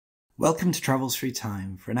Welcome to Travels Through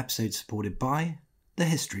Time for an episode supported by the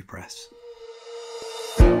History Press.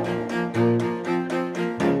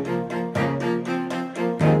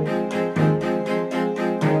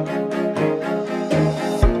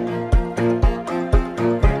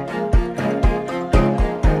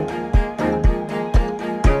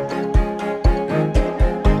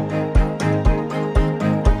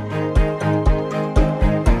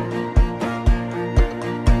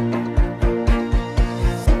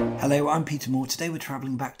 Hello, I'm Peter Moore. Today we're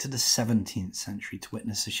travelling back to the 17th century to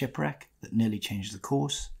witness a shipwreck that nearly changed the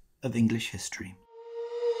course of English history.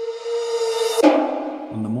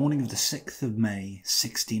 On the morning of the 6th of May,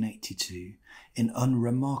 1682, in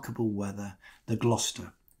unremarkable weather, the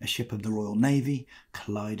Gloucester, a ship of the Royal Navy,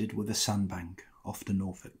 collided with a sandbank off the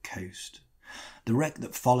Norfolk coast. The wreck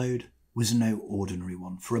that followed was no ordinary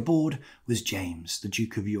one, for aboard was James, the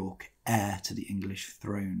Duke of York, heir to the English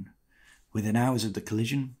throne. Within hours of the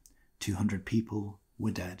collision, 200 people were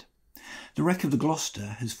dead. The wreck of the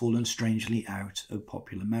Gloucester has fallen strangely out of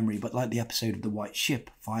popular memory, but like the episode of The White Ship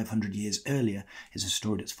 500 years earlier, is a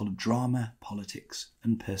story that's full of drama, politics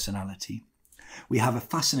and personality. We have a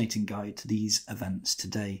fascinating guide to these events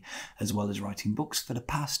today. As well as writing books for the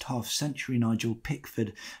past half century, Nigel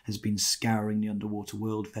Pickford has been scouring the underwater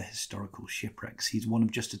world for historical shipwrecks. He's one of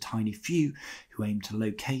just a tiny few who aim to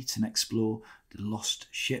locate and explore the lost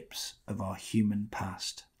ships of our human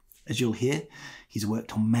past. As you'll hear, he's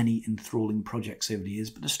worked on many enthralling projects over the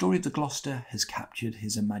years, but the story of the Gloucester has captured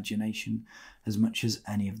his imagination as much as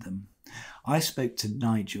any of them. I spoke to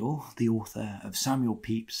Nigel, the author of Samuel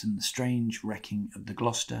Pepys and the Strange Wrecking of the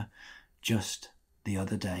Gloucester, just the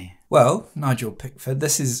other day. Well, Nigel Pickford,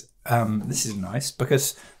 this is nice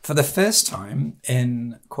because for the first time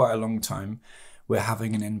in quite a long time, we're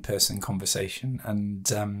having an in-person conversation,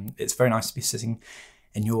 and it's very nice to be sitting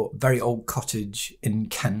in your very old cottage in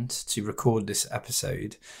Kent to record this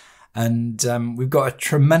episode. And we've got a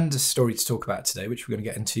tremendous story to talk about today, which we're going to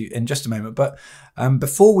get into in just a moment. But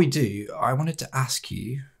before we do, I wanted to ask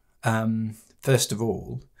you, first of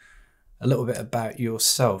all, a little bit about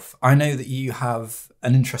yourself. I know that you have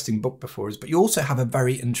an interesting book before us, but you also have a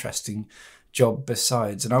very interesting job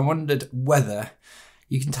besides. And I wondered whether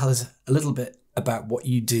you can tell us a little bit about what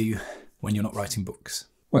you do when you're not writing books.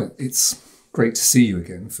 Well, it's great to see you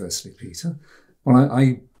again, firstly, Peter. Well,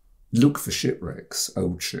 I look for shipwrecks,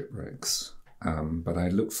 old shipwrecks, but I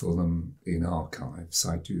look for them in archives.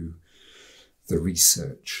 I do the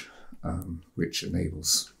research, which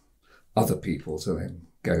enables other people to then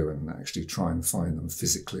go and actually try and find them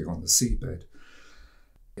physically on the seabed.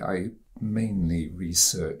 I mainly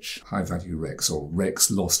research high-value wrecks, or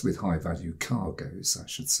wrecks lost with high-value cargoes, I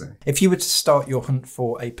should say. If you were to start your hunt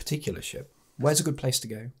for a particular ship, where's a good place to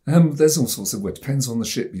go? There's all sorts of, it depends on the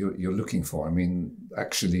ship you're looking for. I mean,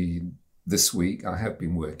 actually, this week I have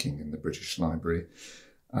been working in the British Library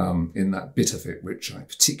in that bit of it which I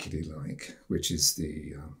particularly like, which is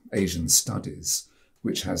the Asian Studies,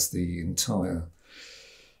 which has the entire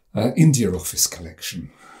India Office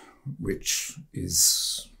collection, which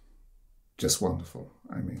is just wonderful.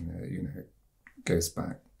 I mean, it goes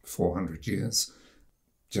back 400 years.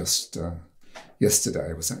 Just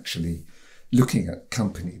yesterday I was actually looking at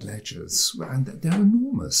company ledgers, and they're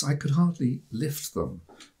enormous. I could hardly lift them.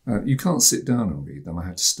 You can't sit down and read them. I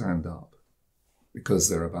had to stand up because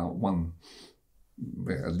they're about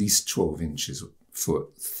at least 12 inches foot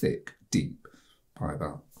thick, deep, by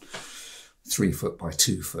about 3 foot by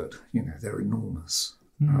 2 foot. They're enormous.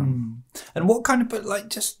 And what kind of, but like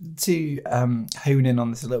just to hone in on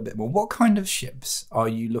this a little bit more, what kind of ships are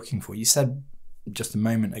you looking for? You said just a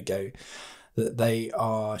moment ago that they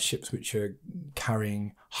are ships which are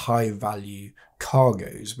carrying high value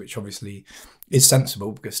cargoes, which obviously is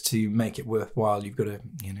sensible because to make it worthwhile, you've got to,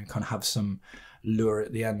 kind of have some lure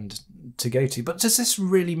at the end to go to. But does this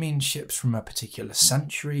really mean ships from a particular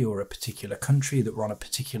century or a particular country that run a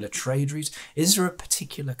particular trade route? Is there a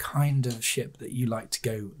particular kind of ship that you like to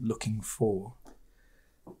go looking for?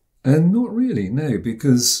 Not really, no,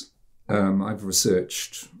 because I've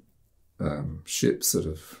researched ships that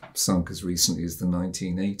have sunk as recently as the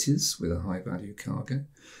 1980s with a high-value cargo.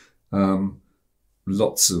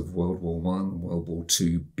 Lots of World War I, World War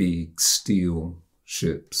II big steel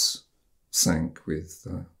ships sank with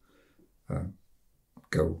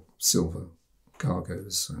gold, silver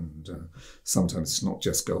cargoes, and sometimes it's not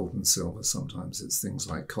just gold and silver, sometimes it's things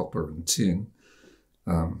like copper and tin,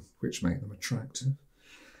 which make them attractive.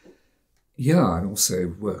 Yeah, I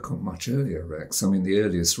also work on much earlier wrecks. I mean, the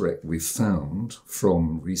earliest wreck we found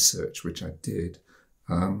from research, which I did,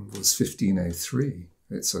 was 1503.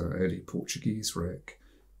 It's an early Portuguese wreck.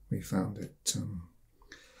 We found it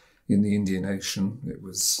In the Indian Ocean, it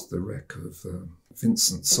was the wreck of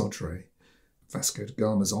Vincent Sodre, Vasco da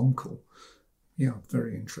Gama's uncle. Yeah,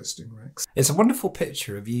 very interesting wrecks. It's a wonderful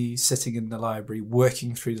picture of you sitting in the library,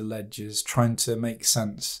 working through the ledgers, trying to make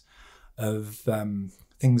sense of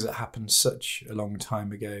things that happened such a long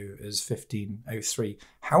time ago as 1503.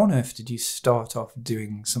 How on earth did you start off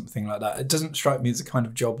doing something like that? It doesn't strike me as the kind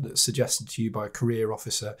of job that's suggested to you by a career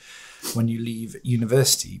officer when you leave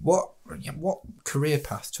university. What career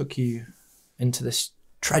path took you into this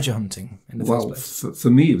treasure hunting in the first place? Well,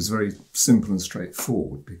 for me, it was very simple and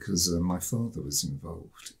straightforward because my father was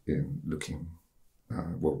involved in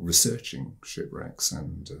researching shipwrecks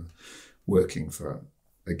and working for,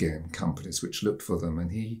 again, companies which looked for them.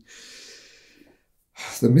 And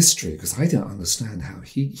the mystery, because I don't understand how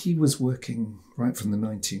he was working right from the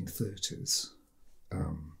 1930s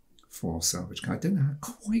for salvage. I don't know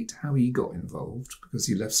quite how he got involved because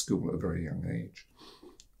he left school at a very young age.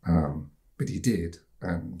 But he did.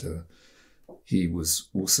 And he was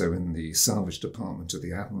also in the salvage department of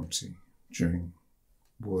the Admiralty during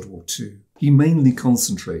World War II. He mainly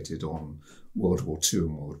concentrated on World War II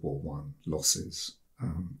and World War I losses,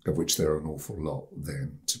 of which there are an awful lot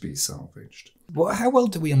then to be salvaged. Well, how well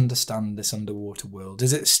do we understand this underwater world?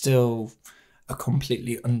 Is it still a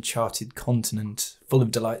completely uncharted continent full of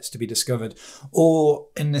delights to be discovered? Or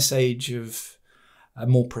in this age of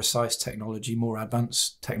more precise technology, more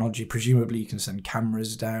advanced technology, presumably you can send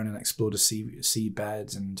cameras down and explore the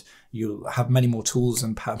seabeds, and you'll have many more tools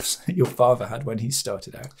than perhaps your father had when he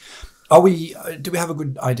started out. Do we have a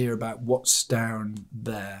good idea about what's down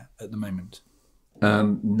there at the moment?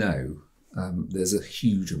 No. There's a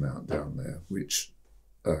huge amount down there which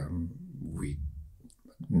we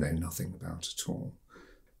know nothing about at all.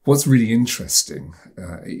 What's really interesting,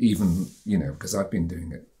 even, because I've been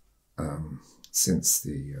doing it since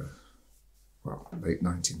the late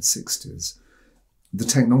 1960s, the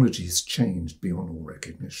technology has changed beyond all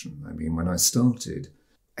recognition. I mean, when I started,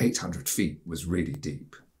 800 feet was really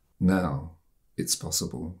deep. Now it's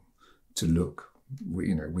possible to look.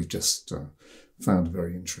 We've just found a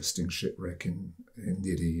very interesting shipwreck in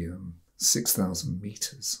nearly 6,000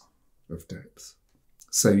 metres of depth.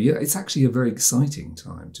 So yeah, it's actually a very exciting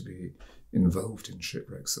time to be involved in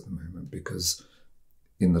shipwrecks at the moment, because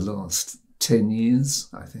in the last 10 years,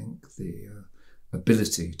 I think the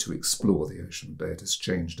ability to explore the ocean bed has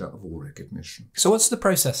changed out of all recognition. So what's the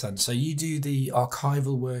process then? So you do the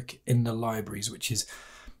archival work in the libraries, which is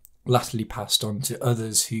latterly passed on to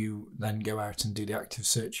others who then go out and do the active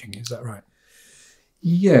searching. Is that right?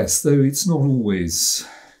 Yes, though it's not always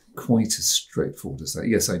quite as straightforward as that.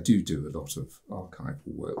 Yes, I do a lot of archival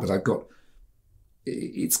work, but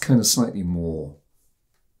it's kind of slightly more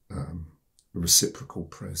reciprocal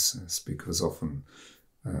process, because often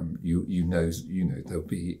you'll know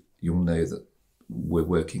that we're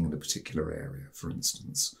working in a particular area, for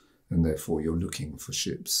instance, and therefore you're looking for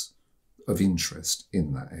ships of interest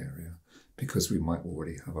in that area, because we might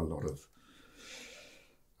already have a lot of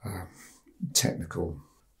technical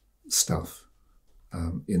stuff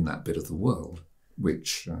in that bit of the world,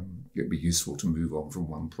 which it'd be useful to move on from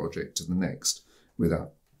one project to the next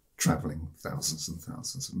without travelling thousands and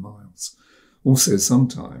thousands of miles. Also,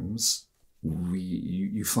 sometimes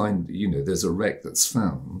you find, there's a wreck that's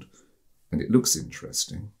found and it looks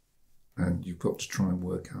interesting, and you've got to try and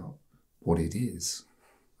work out what it is.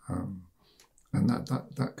 And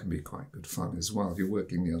that can be quite good fun as well. If you're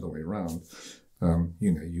working the other way around,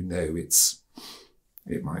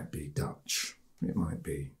 it might be Dutch, it might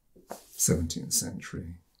be 17th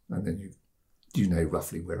century, and then you know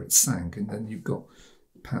roughly where it sank, and then you've got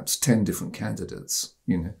perhaps 10 different candidates.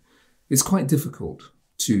 It's quite difficult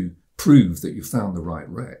to prove that you found the right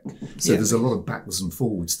wreck. So there's a lot of backwards and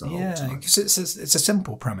forwards the whole time. Yeah, because it's a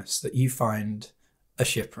simple premise that you find a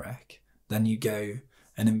shipwreck, then you go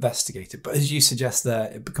and investigate it. But as you suggest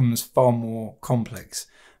there, it becomes far more complex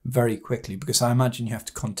very quickly, because I imagine you have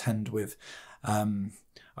to contend with,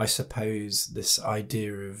 I suppose, this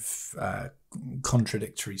idea of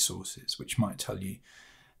contradictory sources, which might tell you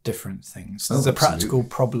different things. There's the practical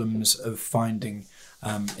problems of finding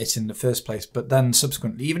it in the first place, but then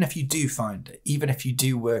subsequently, even if you do find it, even if you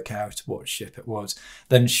do work out what ship it was,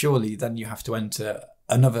 then surely then you have to enter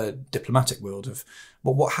another diplomatic world of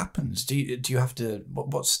what happens. Do you have to?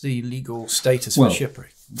 What's the legal status of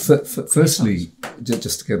shipwreck? Firstly,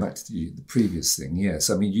 just to go back to the previous thing, yes,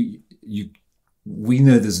 I mean we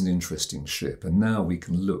know there's an interesting ship, and now we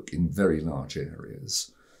can look in very large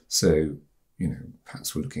areas. So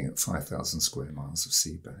perhaps we're looking at 5,000 square miles of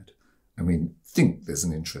seabed, and we think there's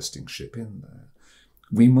an interesting ship in there.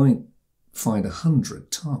 We might find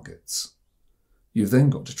 100 targets You've then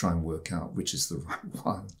got to try and work out which is the right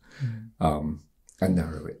one, and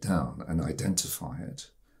narrow it down and identify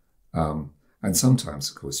it. And sometimes,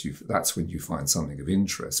 of course, that's when you find something of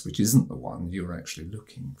interest, which isn't the one you're actually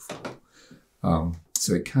looking for.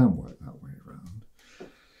 So it can work that way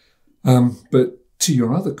around. But to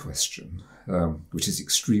your other question, which is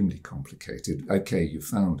extremely complicated, okay, you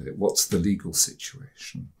found it. What's the legal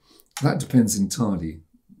situation? That depends entirely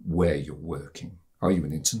where you're working. Are you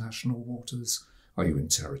in international waters? Are you in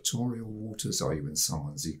territorial waters? Are you in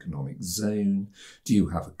someone's economic zone? Do you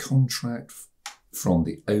have a contract from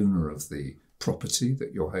the owner of the property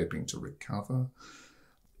that you're hoping to recover?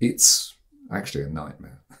 It's actually a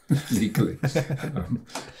nightmare legally.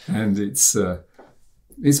 And it's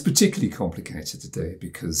particularly complicated today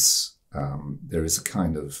because there is a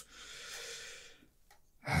kind of,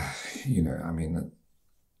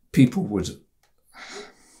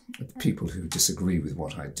 people who disagree with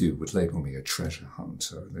what I do would label me a treasure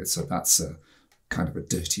hunter. So that's a kind of a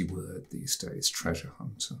dirty word these days, treasure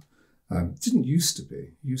hunter. Didn't used to be.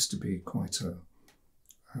 It used to be quite a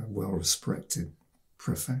well-respected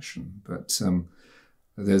profession. But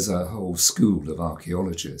there's a whole school of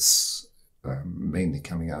archaeologists, mainly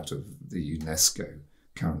coming out of the UNESCO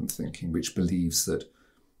current thinking, which believes that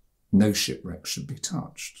no shipwrecks should be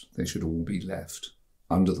touched. They should all be left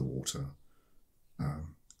under the water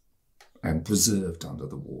and preserved under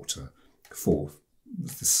the water for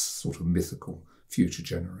this sort of mythical future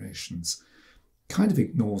generations. Kind of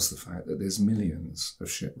ignores the fact that there's millions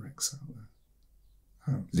of shipwrecks out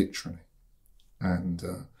there, literally. And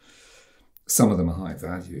some of them are high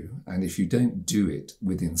value. And if you don't do it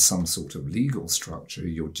within some sort of legal structure,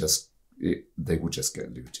 they will just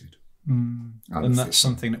get looted. And that's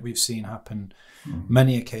something that we've seen happen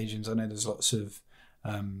many occasions. I know there's lots of,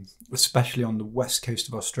 especially on the west coast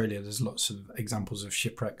of Australia, there's lots of examples of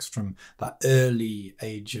shipwrecks from that early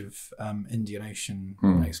age of Indian Ocean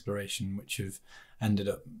exploration, which have ended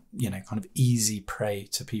up, kind of easy prey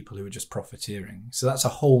to people who are just profiteering. So that's a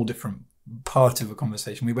whole different part of a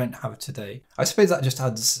conversation we won't have today. I suppose that just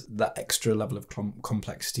adds that extra level of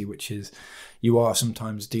complexity, which is you are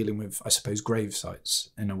sometimes dealing with, I suppose, grave sites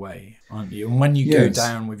in a way, aren't you? And when you go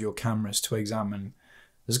down with your cameras to examine,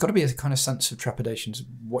 there's got to be a kind of sense of trepidation to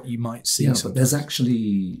what you might see. Yeah, but there's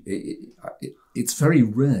actually, it's very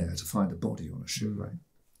rare to find a body on a shipwreck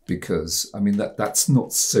because, that's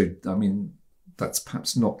not so, that's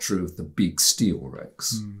perhaps not true of the big steel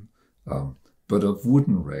wrecks. But of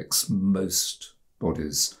wooden wrecks, most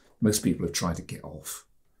people have tried to get off.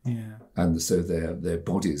 Yeah. And so their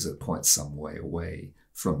bodies are quite some way away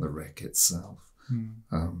from the wreck itself.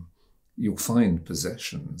 You'll find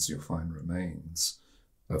possessions, you'll find remains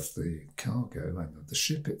of the cargo and of the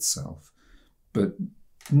ship itself, but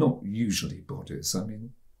not usually bodies.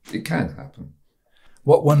 It can happen.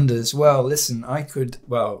 What wonders? Well, listen, I'm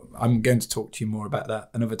going to talk to you more about that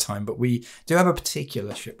another time, but we do have a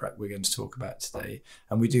particular shipwreck we're going to talk about today,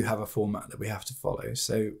 and we do have a format that we have to follow.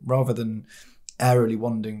 So rather than airily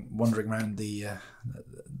wandering around the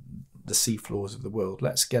sea floors of the world,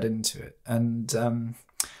 let's get into it. And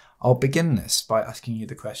I'll begin this by asking you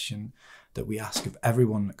the question that we ask of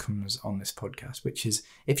everyone that comes on this podcast, which is,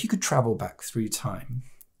 if you could travel back through time,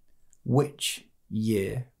 which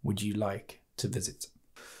year would you like to visit?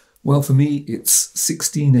 Well, for me, it's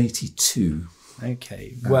 1682.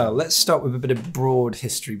 Okay, well, let's start with a bit of broad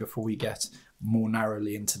history before we get more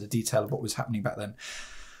narrowly into the detail of what was happening back then.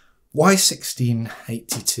 Why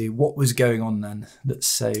 1682? What was going on then that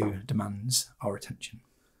so demands our attention?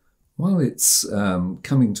 Well, it's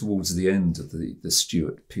coming towards the end of the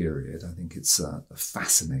Stuart period. I think it's a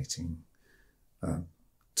fascinating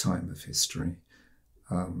time of history.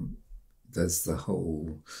 There's the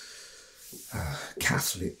whole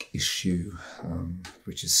Catholic issue,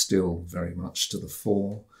 which is still very much to the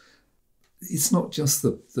fore. It's not just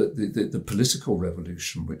the political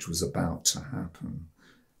revolution which was about to happen.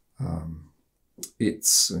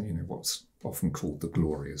 It's what's often called the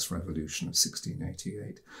Glorious Revolution of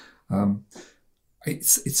 1688.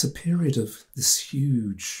 It's a period of this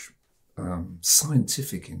huge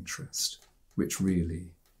scientific interest, which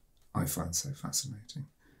really I find so fascinating.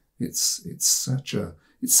 It's such a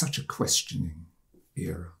questioning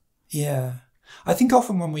era. Yeah, I think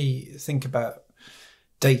often when we think about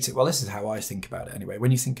dating, well, this is how I think about it anyway.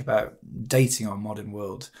 When you think about dating our modern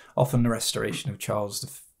world, often the restoration of Charles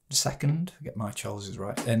II, get my Charles's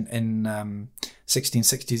right, in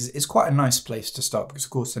 1660s is quite a nice place to start, because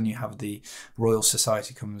of course then you have the Royal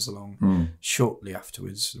Society comes along shortly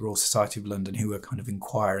afterwards, the Royal Society of London, who are kind of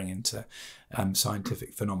inquiring into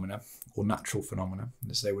scientific phenomena, or natural phenomena,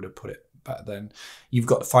 as they would have put it back then. You've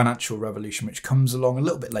got the financial revolution, which comes along a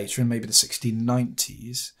little bit later in maybe the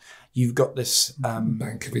 1690s. You've got this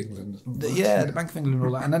Bank of England. And all that, the Bank of England and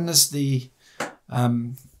all that. And then there's the,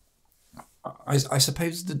 I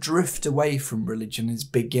suppose the drift away from religion is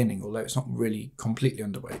beginning, although it's not really completely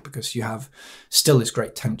underway, because you have still this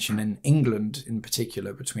great tension in England in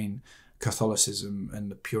particular between Catholicism and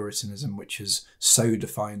the Puritanism, which has so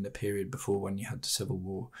defined the period before when you had the Civil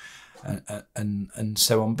War and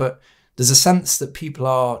so on. But there's a sense that people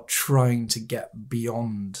are trying to get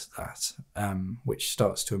beyond that, which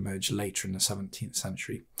starts to emerge later in the 17th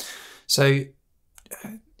century. So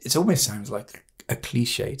it almost sounds like a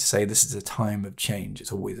cliche to say this is a time of change.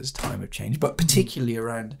 It's always a time of change, but particularly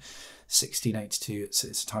around 1682, it's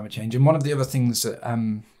a time of change. And one of the other things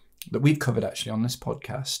that we've covered actually on this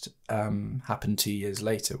podcast happened 2 years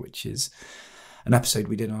later, which is an episode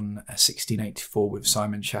we did on 1684 with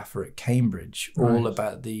Simon Schaffer at Cambridge, all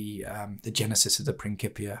about the genesis of the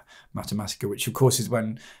Principia Mathematica, which of course is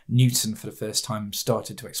when Newton for the first time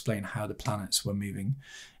started to explain how the planets were moving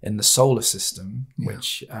in the solar system,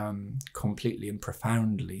 which completely and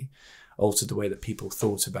profoundly altered the way that people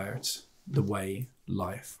thought about the way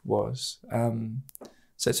life was.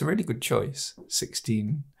 So it's a really good choice,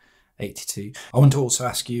 1682. I want to also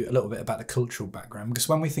ask you a little bit about the cultural background, because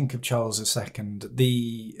when we think of Charles II,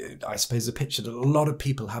 I suppose the picture that a lot of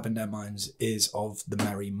people have in their minds is of the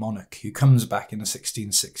merry monarch who comes back in the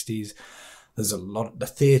 1660s. There's a lot, the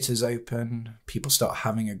theatres open, people start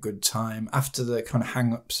having a good time. After the kind of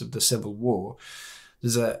hang-ups of the Civil War,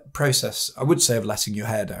 there's a process, I would say, of letting your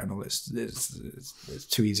hair down. Or it's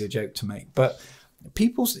too easy a joke to make, but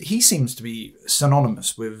he seems to be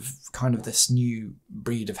synonymous with kind of this new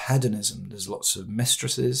breed of hedonism. There's lots of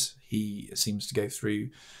mistresses. He seems to go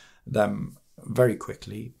through them very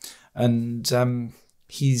quickly. And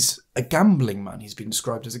he's a gambling man. He's been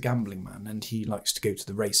described as a gambling man, and he likes to go to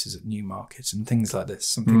the races at Newmarket and things like this,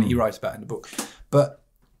 something that you write about in the book. But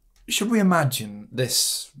should we imagine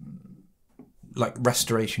this like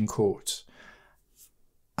Restoration Court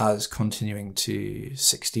as continuing to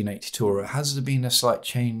 1682, or has there been a slight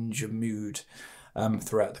change of mood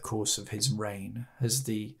throughout the course of his reign? Has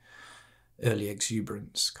the early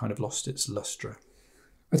exuberance kind of lost its lustre?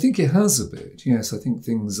 I think it has a bit, yes. I think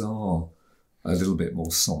things are a little bit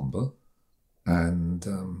more sombre, and,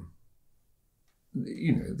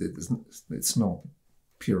 it's not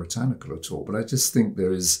puritanical at all, but I just think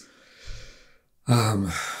there is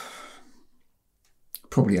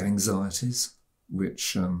probably anxieties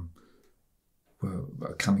which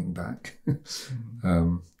were coming back,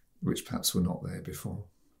 which perhaps were not there before.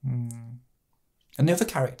 And the other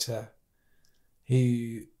character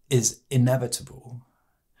who is inevitable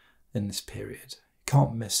in this period,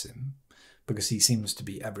 can't miss him because he seems to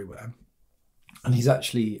be everywhere. And he's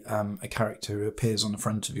actually a character who appears on the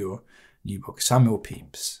front of your new book, Samuel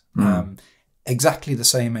Pepys, exactly the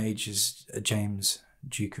same age as James,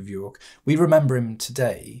 Duke of York. We remember him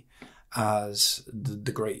today as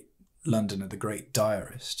the great Londoner, the great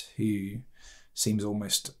diarist, who seems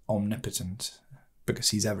almost omnipotent because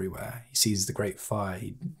he's everywhere. He sees the Great Fire,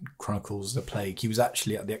 he chronicles the plague. He was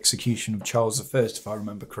actually at the execution of Charles I, if I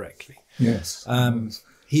remember correctly. Yes.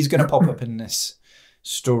 He's going to pop up in this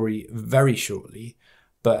story very shortly,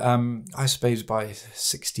 but I suppose by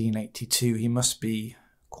 1682 he must be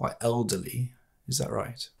quite elderly. Is that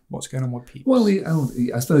right? What's going on with Pepys? Well,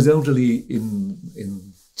 I suppose elderly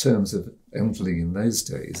in terms of elderly in those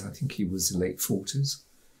days, I think he was late 40s.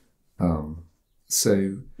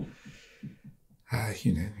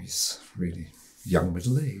 He's really young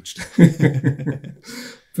middle-aged.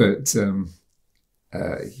 But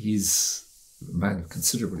he's a man of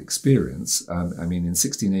considerable experience. In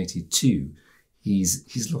 1682,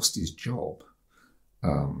 he's lost his job.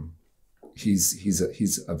 He's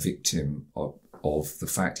a victim of the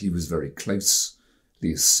fact he was very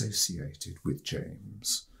closely associated with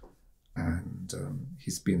James, and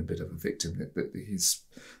he's been a bit of a victim. That he's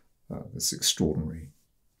this extraordinary.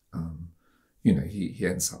 He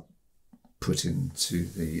ends up put into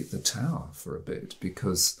the Tower for a bit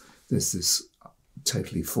because there's this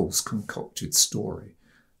totally false concocted story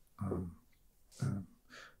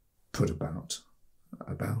put about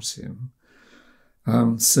him.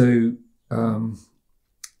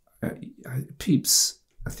 Pepys,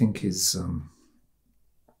 I think, is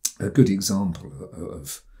a good example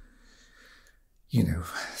of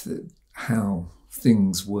how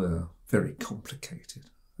things were very complicated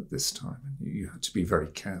at this time, and you had to be very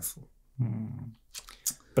careful.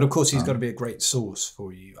 But of course, he's got to be a great source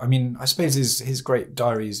for you. I mean, I suppose his great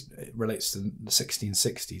diaries relates to the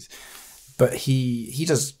 1660s, But he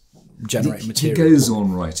does generate He material. goes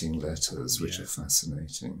on writing letters, which are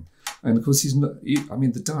fascinating. And of course, he's not. I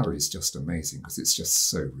mean, the diary is just amazing because it's just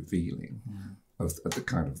so revealing of the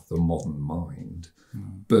kind of the modern mind.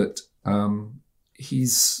 But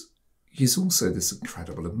he's also this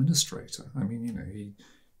incredible administrator. I mean, you know,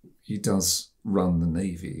 he does run the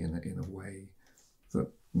Navy in a way that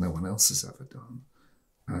no one else has ever done,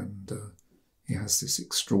 and he has this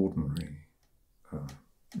extraordinary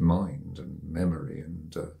mind and memory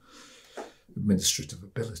and administrative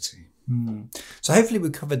ability. So hopefully we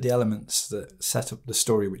covered the elements that set up the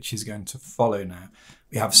story which is going to follow now.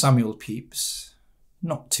 We have Samuel Pepys,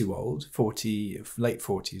 not too old, late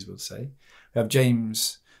 40s we'll say. We have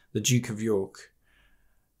James, the Duke of York,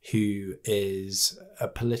 who is a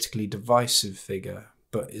politically divisive figure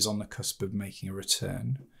but is on the cusp of making a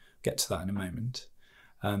return. Get to that in a moment.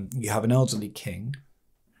 You have an elderly king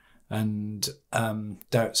and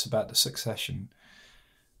doubts about the succession.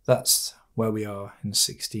 That's where we are in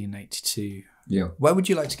 1682. Yeah. Where would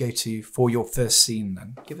you like to go to for your first scene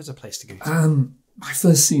then? Give us a place to go to. My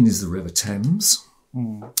first scene is the River Thames.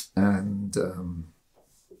 And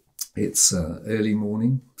it's early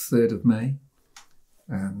morning, 3rd of May.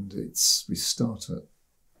 And we start at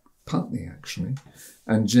Putney, actually.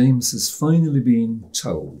 And James has finally been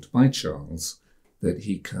told by Charles that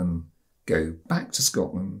he can go back to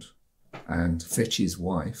Scotland and fetch his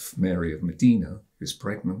wife, Mary of Modena, who's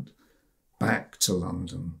pregnant, back to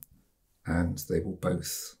London, and they will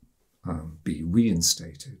both be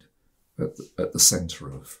reinstated at the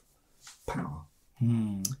centre of power.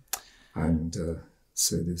 And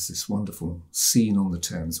so there's this wonderful scene on the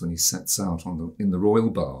Thames when he sets out in the royal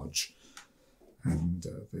barge, and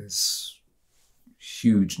there's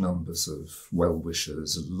huge numbers of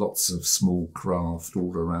well-wishers, lots of small craft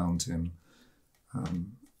all around him,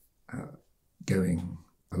 going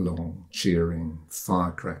along, cheering,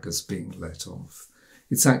 firecrackers being let off.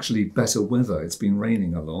 It's actually better weather. It's been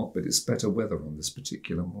raining a lot, but it's better weather on this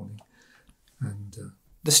particular morning. And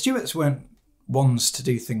the Stuarts weren't ones to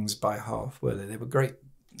do things by half, were they? They were great,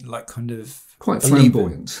 like kind of quite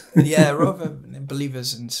flamboyant. Yeah, rather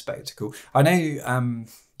believers in spectacle. I know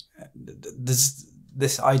there's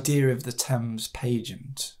this idea of the Thames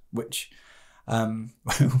pageant, which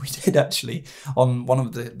we did actually on one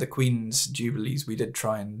of the Queen's Jubilees. We did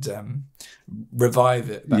try and revive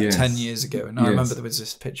it about 10 years ago, and I remember there was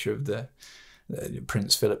this picture of the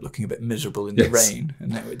Prince Philip looking a bit miserable in the rain,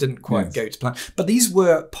 and it didn't quite go to plan. But these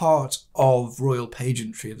were part of royal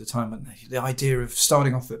pageantry of the time, weren't they? The idea of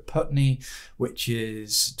starting off at Putney, which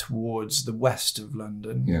is towards the west of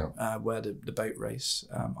London, where the boat race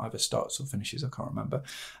either starts or finishes, I can't remember,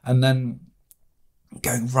 and then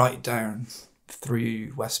going right down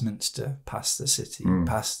through Westminster, past the city,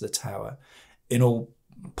 past the Tower, in all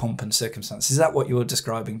pomp and circumstance. Is that what you're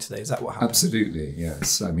describing today? Is that what happened? Absolutely,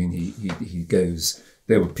 yes. I mean, he goes.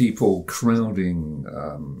 There were people crowding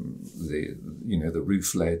the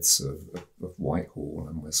roof leads of Whitehall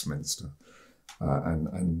and Westminster,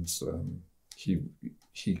 and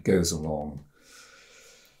he goes along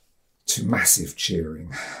to massive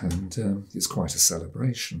cheering, and it's quite a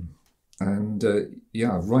celebration. And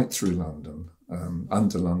right through London,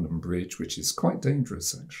 under London Bridge, which is quite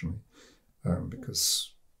dangerous actually,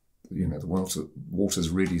 because the water's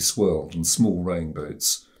really swirled and small rowing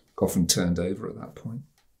boats often turned over at that point.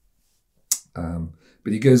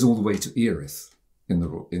 But he goes all the way to Erith in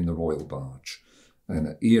the royal barge, and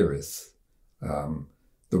at Erith, the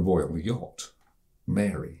royal yacht,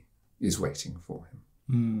 Mary, is waiting for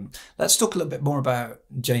him. Let's talk a little bit more about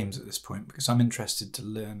James at this point, because I'm interested to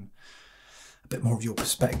learn a bit more of your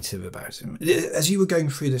perspective about him. As you were going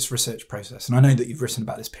through this research process, and I know that you've written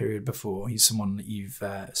about this period before, he's someone that you've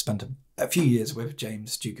spent a few years with,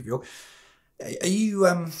 James, Duke of York. Are you?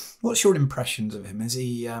 What's your impressions of him? Is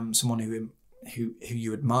he someone who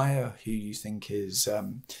you admire, who you think is? I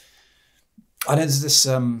know there's this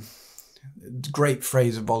great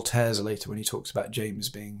phrase of Voltaire's later when he talks about James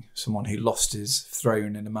being someone who lost his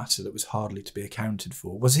throne in a matter that was hardly to be accounted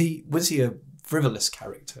for. Was he a frivolous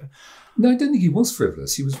character? No, I don't think he was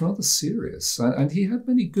frivolous. He was rather serious, and he had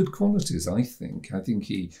many good qualities. I think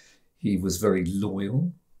he was very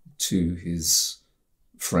loyal to his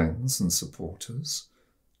friends and supporters.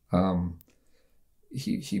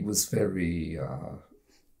 He was very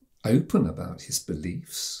open about his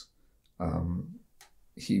beliefs.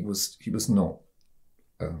 He was not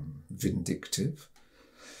vindictive.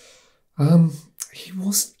 He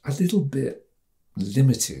was a little bit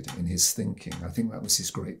limited in his thinking. I think that was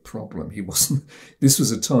his great problem. He wasn't. This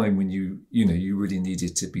was a time when you really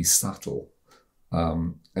needed to be subtle,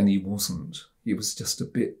 and he wasn't. He was just a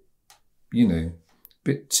bit a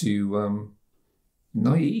bit too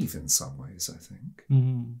naive in some ways, I think.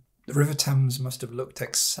 Mm. The River Thames must have looked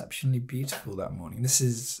exceptionally beautiful that morning. This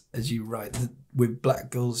is, as you write, with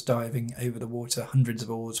black gulls diving over the water, hundreds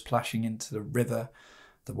of oars plashing into the river,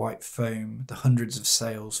 the white foam, the hundreds of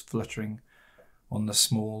sails fluttering on the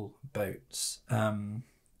small boats.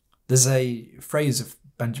 There's a phrase of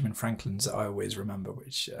Benjamin Franklin's that I always remember,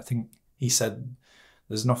 which I think he said,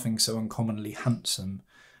 "There's nothing so uncommonly handsome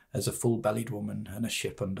as a full-bellied woman and a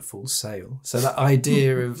ship under full sail." So that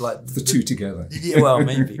idea of like the two together. Yeah, well,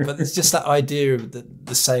 maybe, but it's just that idea of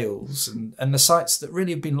the sails and the sights that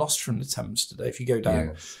really have been lost from the Thames today. If you go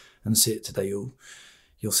down and see it today, you'll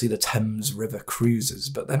see the Thames River cruises,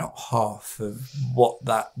 but they're not half of what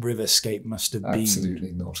that riverscape must have been.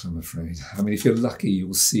 Absolutely not, I'm afraid. I mean, if you're lucky,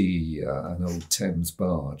 you'll see an old Thames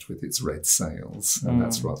barge with its red sails, and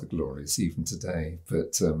that's rather glorious even today.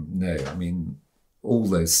 But no, I mean, all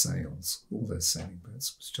those sails, all those sailing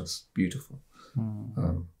boats was just beautiful.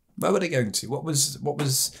 Where were they going to? What was?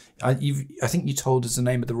 I think you told us the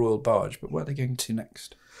name of the royal barge, but where are they going to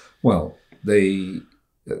next? Well, the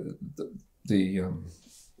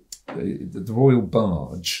royal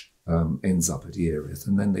barge ends up at Erith,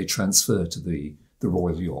 and then they transfer to the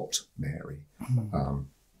royal yacht Mary.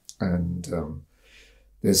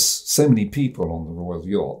 There's so many people on the royal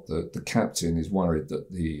yacht that the captain is worried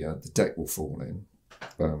that the deck will fall in.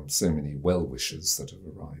 So many well-wishers that have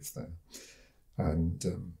arrived there. And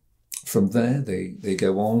from there, they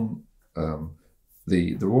go on.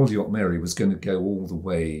 The Royal Yacht Mary was going to go all the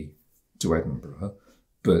way to Edinburgh,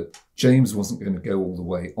 but James wasn't going to go all the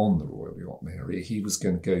way on the Royal Yacht Mary. He was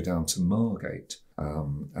going to go down to Margate.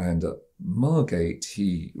 And at Margate,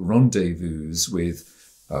 he rendezvous with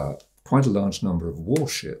quite a large number of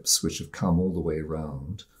warships, which have come all the way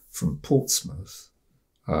around from Portsmouth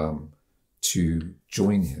to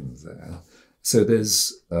join him there. So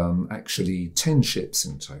there's actually 10 ships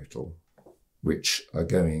in total, which are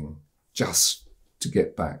going just to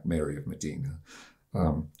get back Mary of Modena.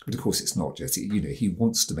 But of course, it's not just, he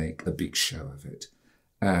wants to make a big show of it.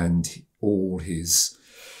 And all his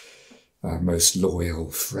most loyal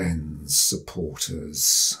friends,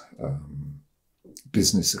 supporters,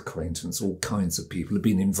 business acquaintance, all kinds of people have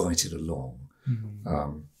been invited along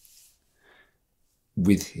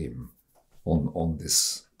with him on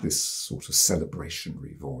this sort of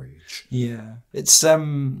celebrationary voyage. Yeah, it's I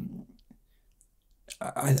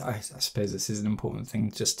suppose this is an important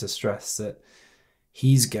thing just to stress, that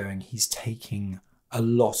he's taking a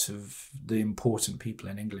lot of the important people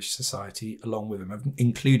in English society along with him,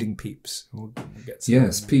 including Pepys. We'll get to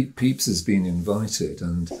yes, Pepys has been invited,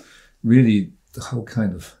 and really the whole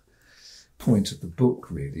kind of point of the book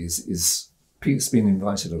really is Pepys been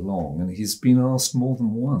invited along, and he's been asked more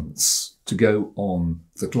than once to go on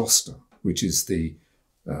the Gloucester, which is the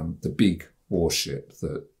big warship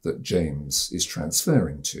that James is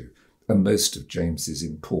transferring to, and most of James's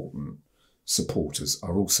important supporters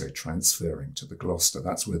are also transferring to the Gloucester.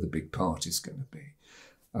 That's where the big party's going to be.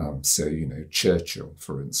 So Churchill,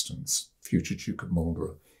 for instance, future Duke of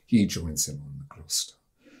Marlborough, he joins him on the Gloucester.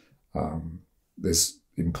 There's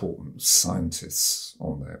important scientists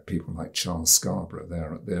on there, people like Charles Scarborough.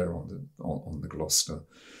 They're on the Gloucester,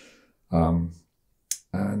 and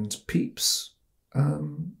Pepys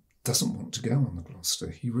doesn't want to go on the Gloucester.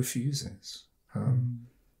 He refuses, and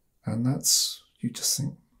that's, you just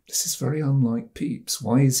think, this is very unlike Pepys.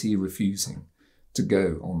 Why is he refusing to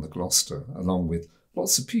go on the Gloucester along with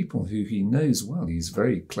lots of people who he knows well? He's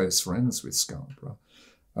very close friends with Scarborough.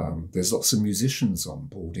 There's lots of musicians on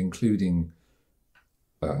board, including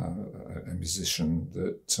a musician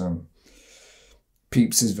that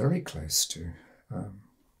Pepys is very close to.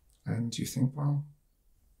 And you think, well,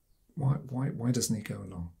 why doesn't he go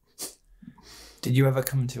along? Did you ever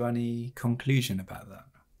come to any conclusion about that?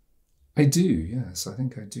 I do, yes, I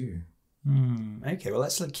think I do. Okay, well,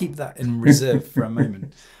 let's keep that in reserve for a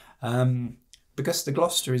moment. Because the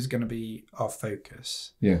Gloucester is going to be our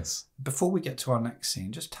focus. Yes. Before we get to our next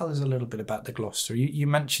scene, just tell us a little bit about the Gloucester. You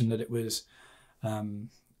mentioned that it was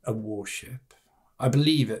a warship. I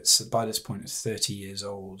believe by this point it's 30 years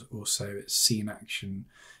old or so. It's seen action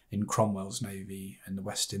in Cromwell's Navy in the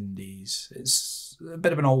West Indies. It's a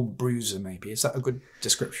bit of an old bruiser, maybe. Is that a good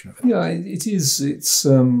description of it? Yeah, it is. It's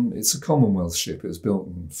a Commonwealth ship. It was built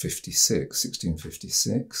in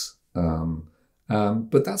 1656.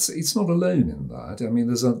 But it's not alone in that. I mean,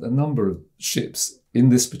 there's a number of ships in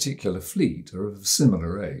this particular fleet are of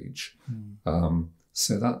similar age.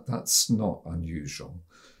 So that's not unusual.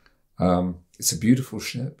 It's a beautiful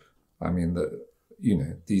ship. I mean,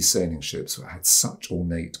 these sailing ships had such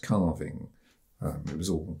ornate carving. It was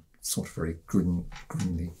all sort of very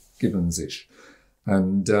grimly Gibbons-ish,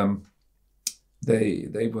 and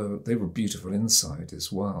they were beautiful inside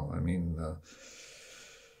as well. I mean,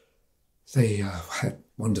 they had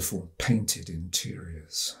wonderful painted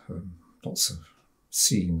interiors, lots of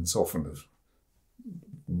scenes, often of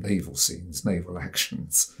naval scenes, naval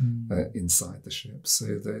actions inside the ship.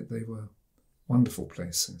 So they were wonderful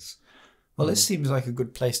places. Well, it seems like a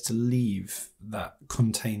good place to leave that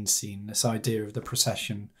contained scene, this idea of the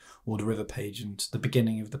procession or the river pageant, the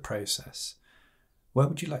beginning of the process. Where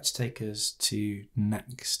would you like to take us to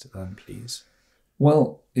next then, please?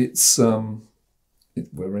 Well, it's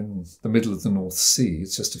we're in the middle of the North Sea.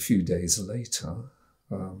 It's just a few days later.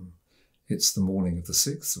 It's the morning of the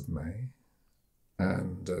 6th of May,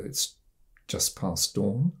 and it's just past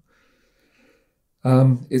dawn.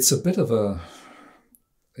 It's a bit of a...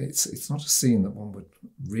 It's not a scene that one would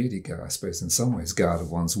really go, I suppose, in some ways, go out of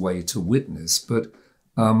one's way to witness, but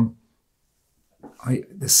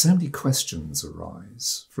there's so many questions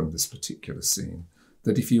arise from this particular scene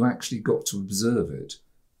that if you actually got to observe it,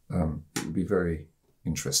 it would be very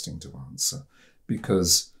interesting to answer,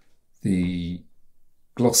 because the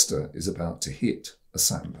Gloucester is about to hit a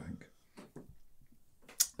sandbank,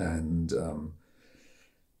 and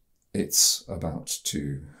it's about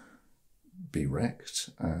to be wrecked,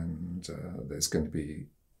 and there's going to be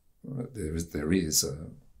there is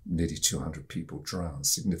nearly 200 people drowned,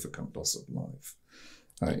 significant loss of life,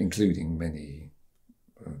 including many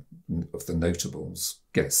of the notables,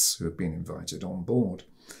 guests who have been invited on board.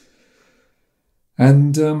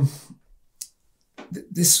 And the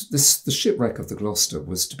shipwreck of the Gloucester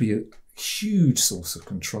was to be a huge source of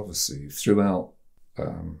controversy throughout,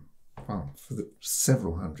 for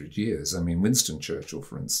several hundred years. I mean, Winston Churchill,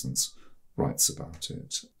 for instance, writes about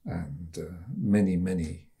it, and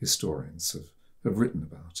many historians have written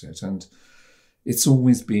about it, and it's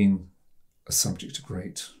always been a subject of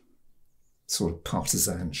great sort of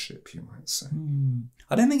partisanship, you might say.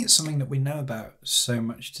 I don't think it's something that we know about so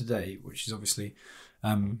much today, which is obviously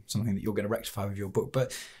something that you're going to rectify with your book.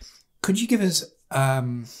 But could you give us a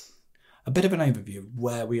bit of an overview of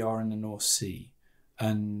where we are in the North Sea,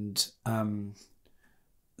 and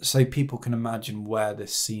so people can imagine where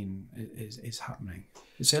this scene is happening?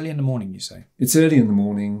 It's early in the morning, you say? It's early in the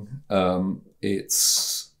morning.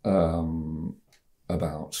 It's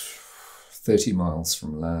about 30 miles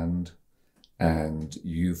from land, and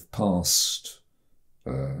you've passed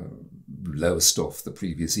Lowestoft the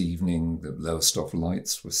previous evening. The Lowestoft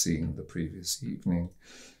lights were seen the previous evening.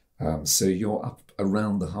 So you're up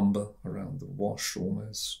around the Humber, around the Wash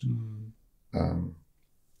almost,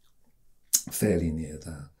 fairly near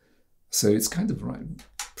there. So it's kind of right,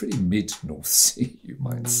 pretty mid-North Sea, you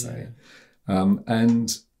might say.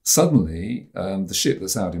 And suddenly the ship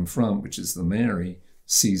that's out in front, which is the Mary,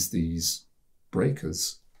 sees these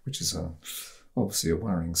breakers, which is obviously a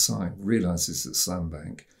worrying sign, realises it's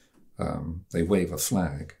sandbank. They wave a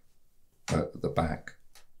flag at the back,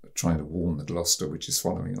 trying to warn the Gloucester, which is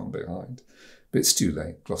following on behind. But it's too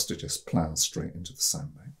late. Gloucester just ploughs straight into the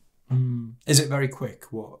sandbank. Is it very quick?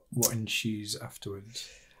 What ensues afterwards?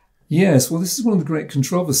 Yes, well, this is one of the great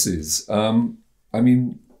controversies. I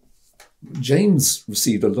mean, James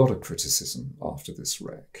received a lot of criticism after this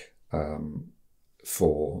wreck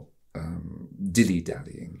for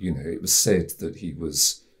dilly-dallying. You know, it was said that he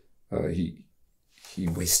was he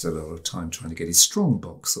wasted a lot of time trying to get his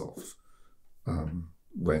strongbox off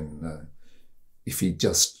when if he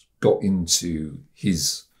just got into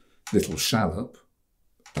his little shallop,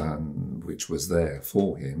 which was there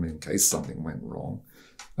for him in case something went wrong,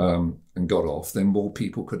 and got off, then more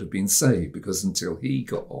people could have been saved, because until he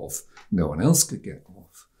got off, no one else could get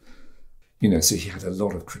off. You know, so he had a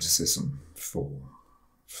lot of criticism for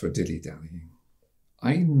dilly-dallying.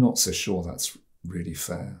 I'm not so sure that's really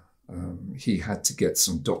fair. He had to get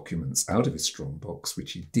some documents out of his strongbox,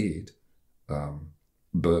 which he did,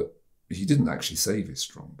 but he didn't actually save his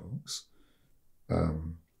strongbox.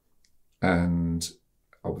 And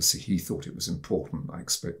obviously he thought it was important. I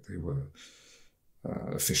expect they were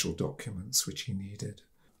official documents which he needed.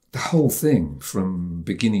 The whole thing from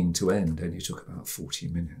beginning to end only took about 40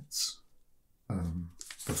 minutes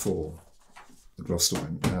before the Gloucester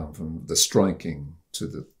went down, from the striking to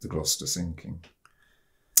the Gloucester sinking.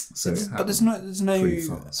 So but there's no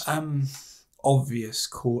obvious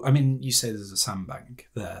call. I mean, you say there's a sandbank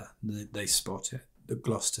there. They spot it. The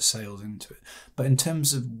Gloucester sails into it. But in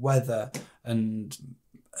terms of weather and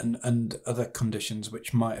other conditions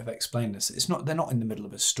which might have explained this, they're not in the middle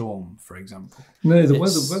of a storm, for example. No, the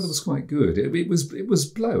weather was quite good. It was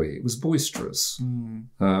blowy. It was boisterous.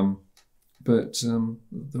 But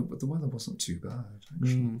the weather wasn't too bad,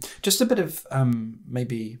 actually. Just a bit of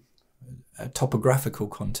maybe a topographical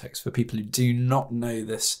context for people who do not know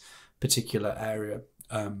this particular area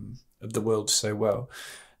of the world so well.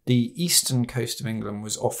 The eastern coast of England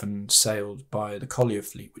was often sailed by the collier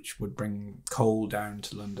fleet, which would bring coal down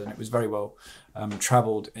to London. It was very well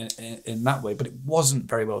travelled in that way, but it wasn't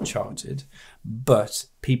very well charted. But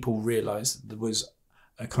people realised that there was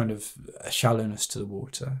a kind of a shallowness to the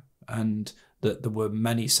water, and that there were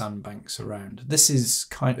many sandbanks around. This is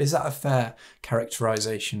is that a fair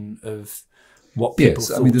characterisation of what people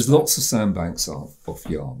thought? Yes, I mean, there's lots of sandbanks off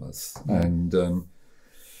Yarmouth, and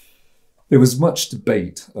there was much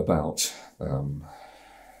debate about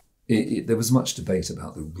there was much debate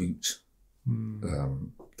about the route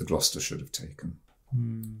the Gloucester should have taken,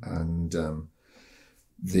 and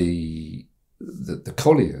the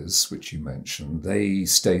colliers, which you mentioned, they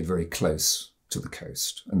stayed very close to the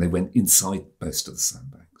coast, and they went inside most of the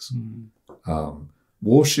sandbanks.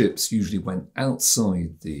 Warships usually went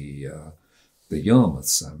outside the Yarmouth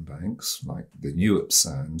sandbanks, like the Newarp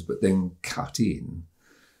Sand, but then cut in.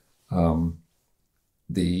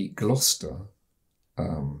 The Gloucester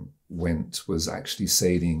was actually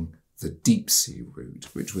sailing the deep sea route,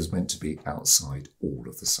 which was meant to be outside all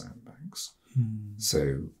of the sandbanks,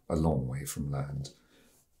 so a long way from land.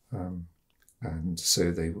 And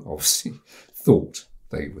so they obviously thought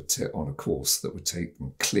they would on a course that would take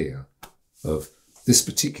them clear of this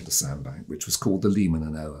particular sandbank, which was called the Lehman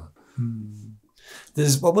and Ower.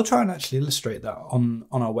 We'll try and actually illustrate that on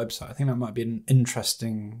our website. I think that might be an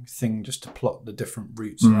interesting thing, just to plot the different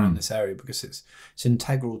routes around this area, because it's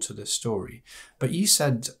integral to the story. But you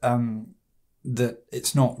said that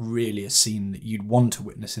it's not really a scene that you'd want to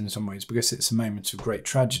witness in some ways, because it's a moment of great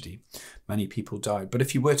tragedy. Many people died. But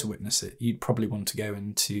if you were to witness it, you'd probably want to go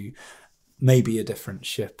into maybe a different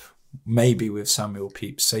ship, maybe with Samuel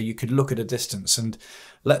Pepys, so you could look at a distance. And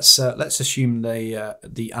let's assume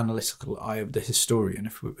the analytical eye of the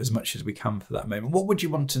historian, as much as we can for that moment. What would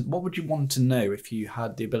you want to know if you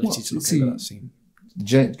had the ability to look over that scene?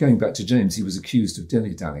 Going back to James, he was accused of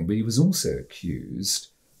dilly-dallying, but he was also accused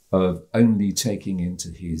of only taking into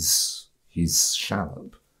his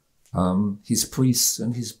shallop his priests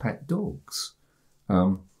and his pet dogs.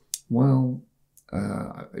 I'd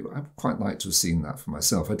quite like to have seen that for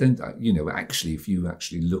myself. I don't, actually, if you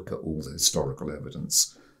actually look at all the historical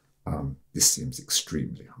evidence, this seems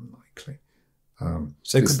extremely unlikely. Could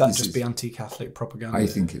that just be anti-Catholic propaganda? I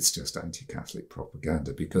think it's just anti-Catholic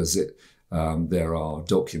propaganda, because there are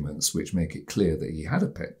documents which make it clear that he had a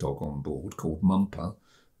pet dog on board called Mumper,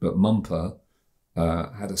 but Mumper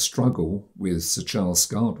had a struggle with Sir Charles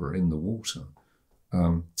Scarborough in the water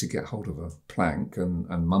to get hold of a plank,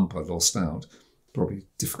 and Mumper lost out. Probably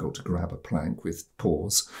difficult to grab a plank with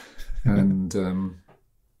paws. And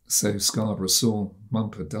so Scarborough saw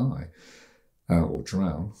Mumper die or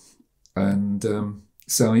drown. And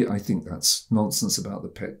so I think that's nonsense about the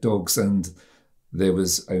pet dogs. And there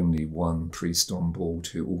was only one priest on board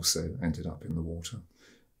who also ended up in the water.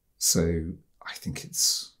 So I think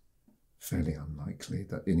it's fairly unlikely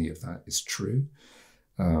that any of that is true.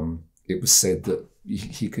 It was said that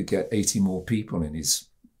he could get 80 more people in his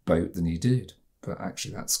boat than he did. But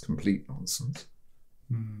actually, that's complete nonsense.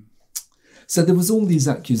 So there was all these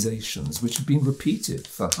accusations which have been repeated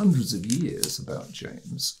for hundreds of years about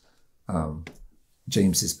James,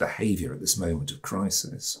 James's behaviour at this moment of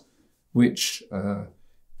crisis, which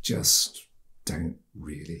just don't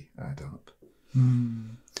really add up.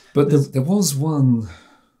 But there was one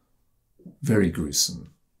very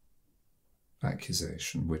gruesome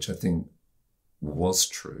accusation, which I think was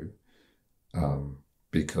true,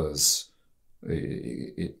 because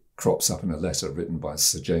it crops up in a letter written by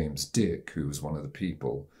Sir James Dick, who was one of the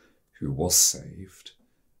people who was saved.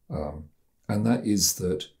 And that is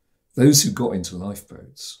that those who got into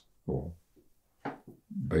lifeboats, or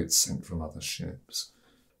boats sent from other ships,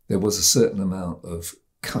 there was a certain amount of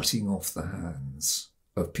cutting off the hands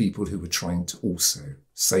of people who were trying to also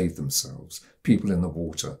save themselves. People in the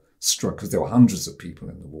water, because there were hundreds of people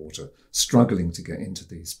in the water struggling to get into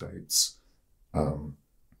these boats.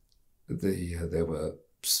 There were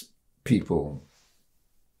people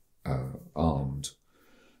armed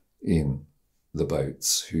in the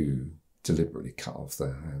boats who deliberately cut off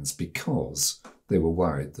their hands because they were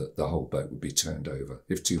worried that the whole boat would be turned over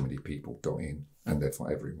if too many people got in, and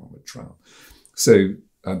therefore everyone would drown. So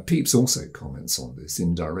Pepys also comments on this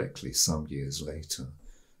indirectly some years later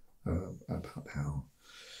about how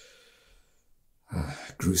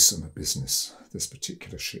gruesome a business this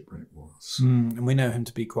particular shipwreck was. And we know him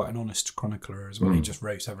to be quite an honest chronicler as well. He just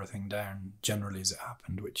wrote everything down generally as it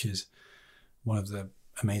happened, which is one of the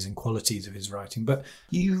amazing qualities of his writing. But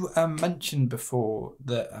you mentioned before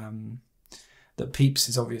that that Pepys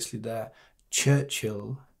is obviously there.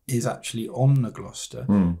 Churchill is actually on the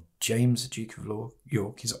Gloucester. James, the Duke of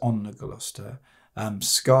York, is on the Gloucester.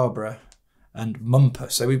 Scarborough and Mumper.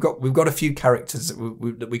 So we've got a few characters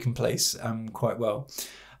that we can place quite well.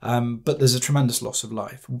 But there's a tremendous loss of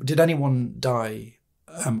life. Did anyone die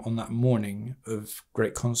on that morning of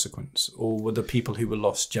great consequence, or were the people who were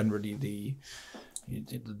lost generally the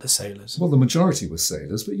sailors? Well, the majority were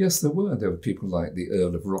sailors, but yes, there were people like the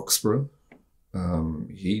Earl of Roxburgh.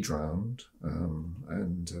 He drowned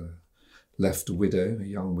and left a widow, a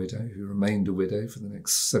young widow, who remained a widow for the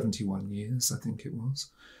next 71 years, I think it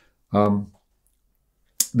was.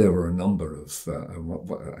 There were a number of,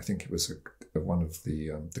 I think it was one of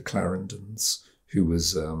the Clarendons, who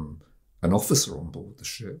was an officer on board the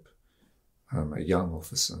ship, a young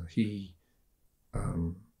officer. He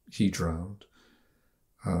drowned.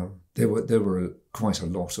 There were quite a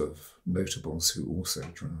lot of notables who also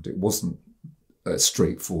drowned. It wasn't a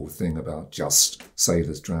straightforward thing about just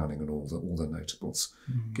sailors drowning and all the notables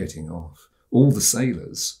getting off. All the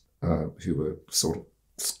sailors who were sort of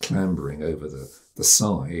clambering over the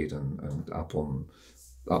side and up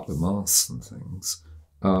the masts and things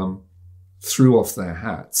threw off their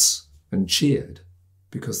hats and cheered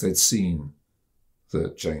because they'd seen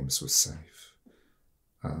that James was safe.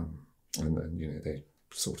 And then, they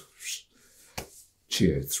sort of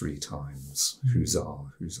cheered 3 times,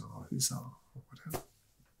 huzzah, huzzah, huzzah, or whatever.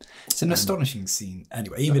 It's an astonishing scene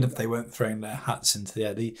anyway, even if they weren't throwing their hats into the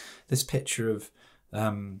air. This picture of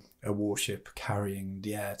a warship carrying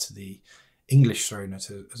the heir to the English throne, as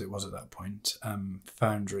it was at that point,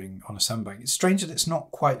 foundering on a sandbank. It's strange that it's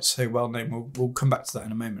not quite so well known. We'll come back to that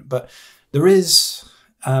in a moment. But there is...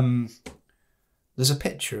 there's a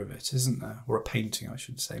picture of it, isn't there? Or a painting, I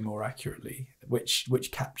should say, more accurately,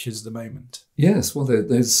 which captures the moment. Yes, well,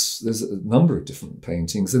 there's a number of different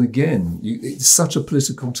paintings. And again, it's such a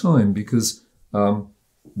political time because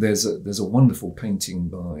there's a wonderful painting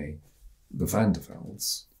by the Van der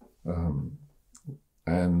Veldes,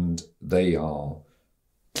 and they are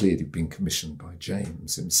clearly being commissioned by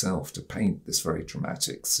James himself to paint this very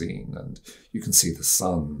dramatic scene. And you can see the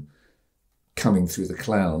sun coming through the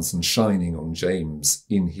clouds and shining on James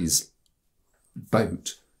in his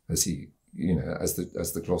boat as he, as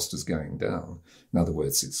the Gloucester's going down. In other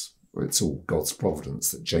words, it's all God's providence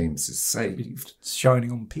that James is saved. It's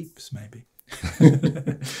shining on Pepys, maybe.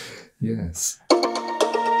 Yes.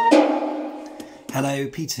 Hello,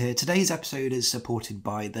 Peter here. Today's episode is supported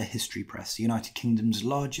by the History Press, the United Kingdom's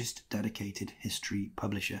largest dedicated history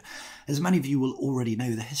publisher. As many of you will already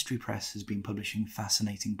know, the History Press has been publishing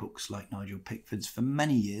fascinating books like Nigel Pickford's for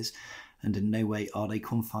many years, and in no way are they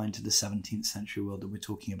confined to the 17th century world that we're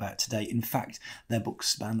talking about today. In fact, their books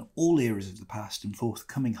span all eras of the past, and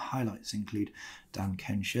forthcoming highlights include Dan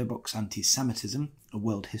Cohn-Sherbock's Anti-Semitism, A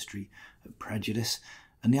World History of Prejudice,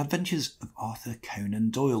 and The Adventures of Arthur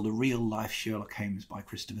Conan Doyle, the real-life Sherlock Holmes by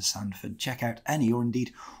Christopher Sandford. Check out any or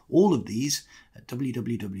indeed all of these at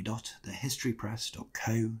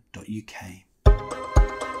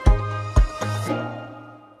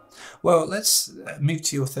www.thehistorypress.co.uk. Well, let's move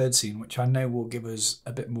to your third scene, which I know will give us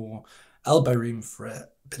a bit more elbow room for a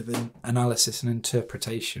bit of an analysis and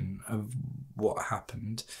interpretation of what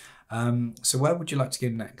happened. So where would you like to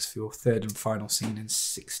go next for your third and final scene in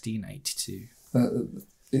 1682?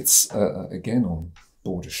 It's again on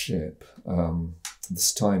board a ship.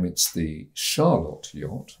 This time it's the Charlotte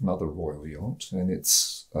yacht, another royal yacht, and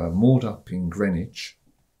it's moored up in Greenwich,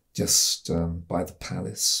 just by the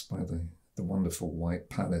palace, by the wonderful white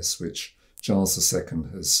palace which Charles II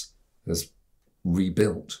has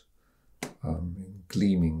rebuilt in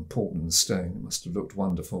gleaming Portland stone. It must have looked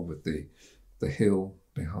wonderful with the hill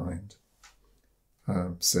behind.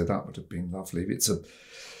 So that would have been lovely.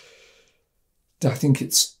 I think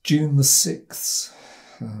it's June the 6th.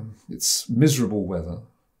 It's miserable weather.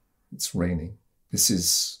 It's raining. This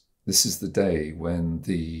is the day when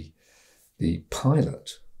the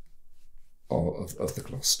pilot of the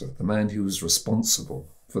Gloucester, the man who was responsible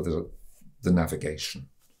for the navigation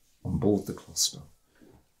on board the Gloucester,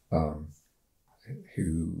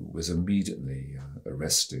 who was immediately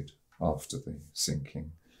arrested after the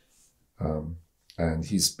sinking. And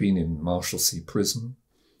he's been in Marshalsea prison,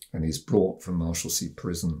 and he's brought from Marshalsea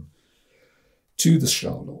prison to the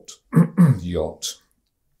Charlotte yacht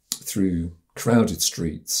through crowded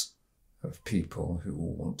streets of people who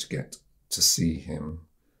all want to get to see him,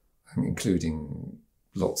 including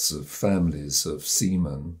lots of families of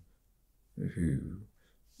seamen who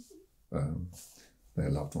their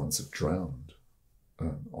loved ones have drowned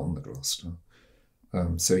on the Gloucester.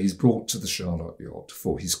 So he's brought to the Charlotte yacht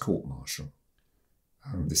for his court-martial.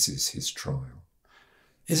 This is his trial.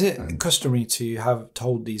 Is it customary to have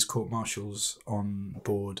told these court-martials on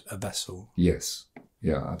board a vessel? Yes.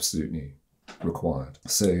 Yeah, absolutely required.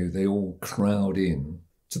 So they all crowd in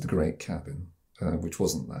to the great cabin, which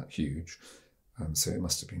wasn't that huge. So it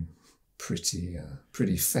must have been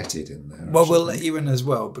pretty fetid in there. Well, we'll let you in as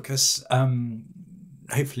well, because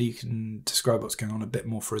hopefully you can describe what's going on a bit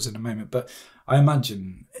more for us in a moment. But I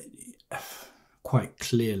imagine quite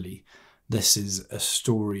clearly this is a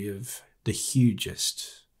story of the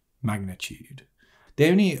hugest magnitude. The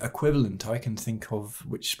only equivalent I can think of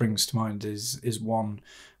which springs to mind is one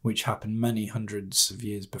which happened many hundreds of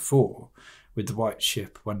years before with the White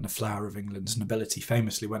Ship, when the flower of England's nobility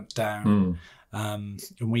famously went down. And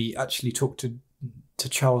we actually talked to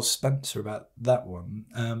Charles Spencer about that one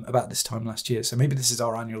about this time last year. So maybe this is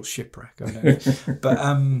our annual shipwreck, I don't know. But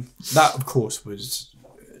that, of course, was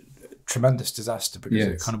a tremendous disaster because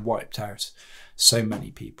it kind of wiped out so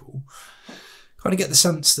many people. Kind of get the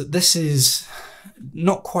sense that this is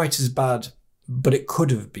not quite as bad, but it could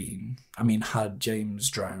have been. I mean, had James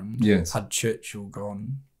drowned, had Churchill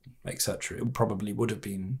gone, etc., it probably would have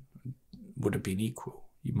been equal,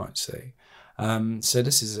 you might say. So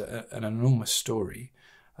this is an enormous story.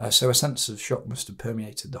 So a sense of shock must have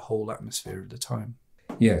permeated the whole atmosphere of the time.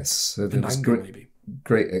 Yes, so there was maybe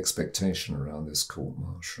great expectation around this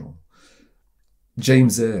court-martial.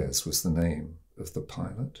 James Ayres was the name of the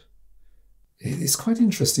pilot. It's quite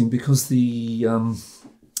interesting because the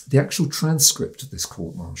actual transcript of this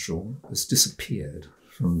court-martial has disappeared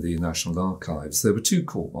from the National Archives. There were 2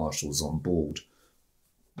 court-martials on board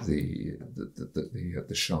the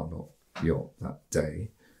Charlotte yacht that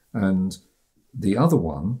day, and the other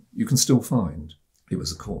one you can still find. It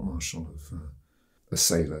was a court-martial of a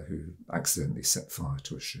sailor who accidentally set fire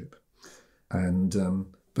to a ship, and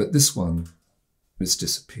but this one has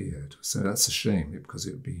disappeared. So that's a shame, because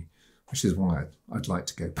it would be, which is why I'd like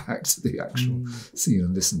to go back to the actual scene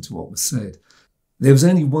and listen to what was said. There was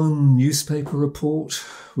only one newspaper report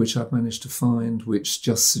which I've managed to find, which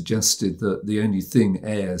just suggested that the only thing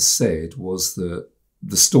Ayres said was that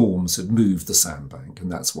the storms had moved the sandbank,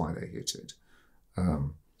 and that's why they hit it.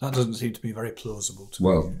 That doesn't seem to be very plausible to me.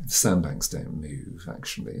 Well, sandbanks don't move,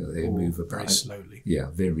 actually. They move about, very slowly. Yeah,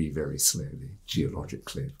 very, very slowly,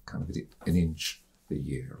 geologically, kind of an inch a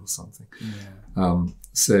year or something. Yeah. No,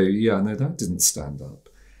 that didn't stand up.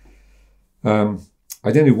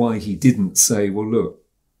 I don't know why he didn't say, well, look,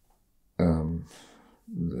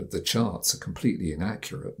 the charts are completely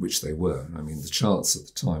inaccurate, which they were. I mean, the charts at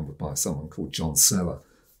the time were by someone called John Seller,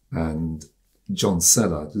 and John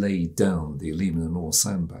Seller laid down the aluminum ore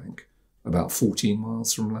sandbank about 14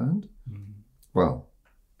 miles from land. Well,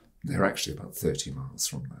 they're actually about 30 miles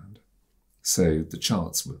from land. So the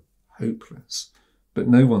charts were hopeless, but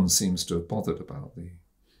no one seems to have bothered about the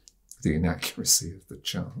inaccuracy of the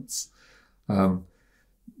charts.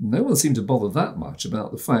 No one seemed to bother that much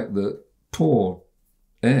about the fact that poor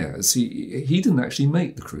Ayres, he didn't actually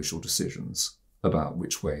make the crucial decisions about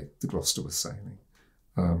which way the Gloucester was sailing.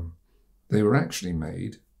 They were actually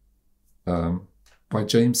made by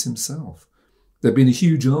James himself. There'd been a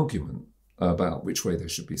huge argument about which way they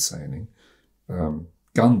should be sailing.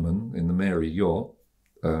 Gunman in the Mary yacht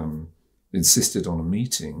insisted on a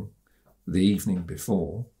meeting the evening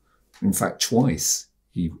before. In fact, twice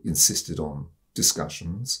he insisted on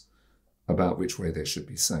discussions about which way they should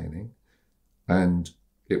be sailing. And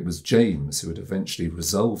it was James who had eventually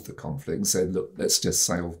resolved the conflict and said, look, let's just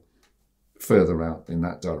sail further out in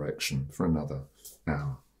that direction for another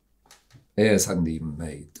hour. Ayres hadn't even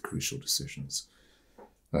made the crucial decisions.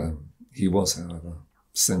 He was, however,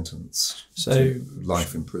 sentenced to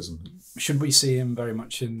life imprisonment. Should we see him very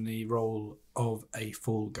much in the role of a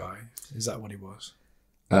fall guy? Is that what he was?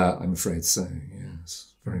 I'm afraid so,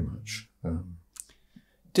 yes, very much.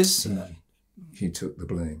 He took the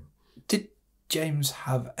blame. Did James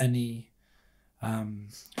have any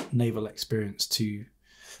naval experience too?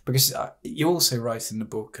 Because you also write in the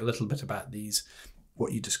book a little bit about these,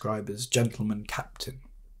 what you describe as gentleman captain,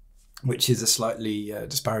 which is a slightly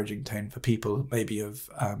disparaging tone for people maybe of...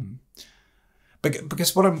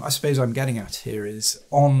 because what I suppose I'm getting at here is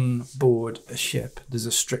on board a ship, there's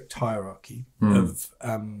a strict hierarchy of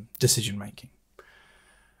decision-making.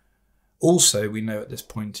 Also, we know at this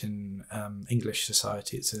point in English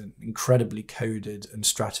society, it's an incredibly coded and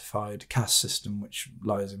stratified caste system which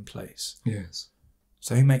lies in place. Yes.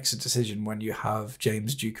 So who makes a decision when you have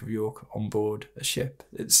James, Duke of York, on board a ship?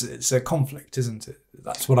 It's a conflict, isn't it?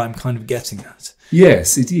 That's what I'm kind of getting at.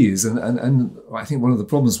 Yes, it is. And I think one of the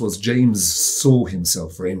problems was James saw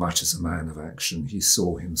himself very much as a man of action. He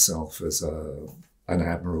saw himself as an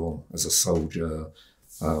admiral, as a soldier,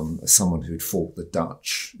 as someone who'd fought the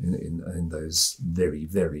Dutch in those very,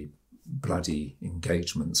 very bloody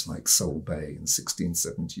engagements like Sol Bay in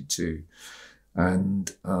 1672.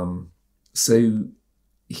 And so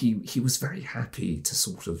he was very happy to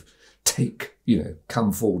sort of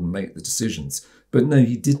come forward and make the decisions. But no,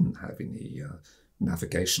 he didn't have any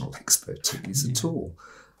navigational expertise at all.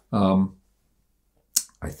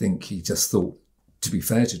 I think he just thought, to be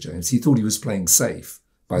fair to James, he thought he was playing safe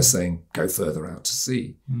by saying, go further out to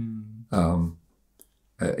sea. In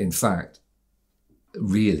fact,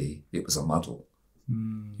 really, it was a muddle.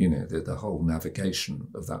 The whole navigation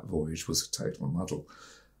of that voyage was a total muddle.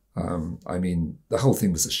 I mean, the whole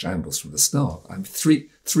thing was a shambles from the start. I mean,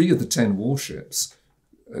 three of the 10 warships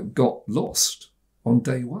got lost on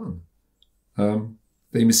day one.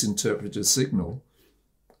 They misinterpreted a signal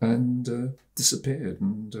and disappeared.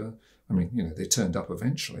 And they turned up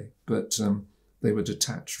eventually, but they were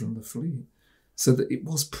detached from the fleet. So that it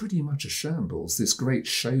was pretty much a shambles, this great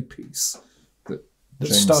showpiece that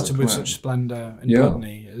James started with such splendour and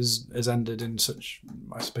gluttony has ended in such,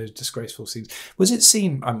 I suppose, disgraceful scenes. Was it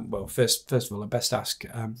seen? First of all, I best ask,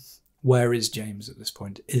 where is James at this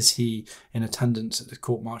point? Is he in attendance at the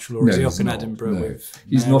court martial, or is he up in Edinburgh? No. With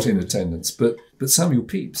he's Mary? not in attendance, but Samuel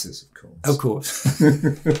Pepys is, of course. Of course.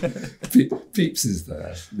 Pepys is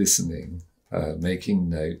there, listening, making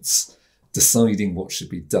notes, deciding what should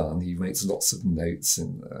be done. He makes lots of notes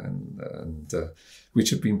and which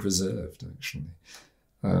have been preserved, actually.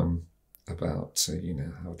 About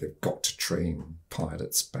how they've got to train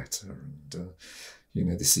pilots better, and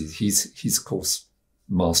he's of course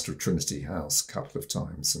master of Trinity House a couple of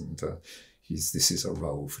times, and this is a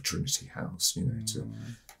role for Trinity House,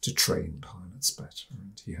 to train pilots better,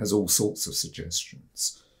 and he has all sorts of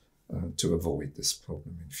suggestions to avoid this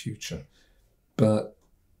problem in future. But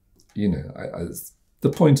the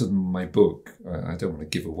point of my book, I don't want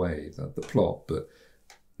to give away the plot, but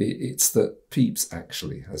it's that Pepys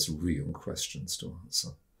actually has real questions to answer,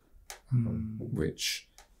 which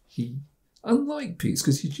he, unlike Pepys,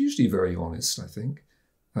 because he's usually very honest, I think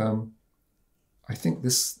there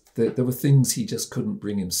were things he just couldn't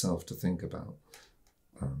bring himself to think about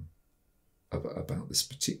this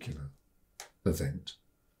particular event,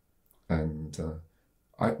 and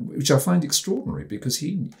which I find extraordinary, because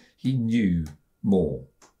he knew more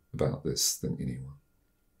about this than anyone.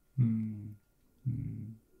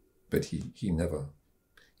 But he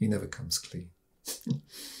never comes clean.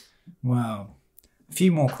 Wow. A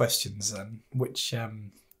few more questions then, which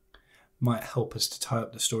might help us to tie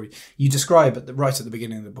up the story. You describe right at the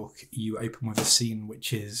beginning of the book, you open with a scene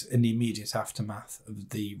which is in the immediate aftermath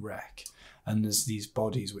of the wreck, and there's these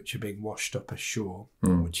bodies which are being washed up ashore,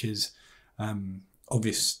 which is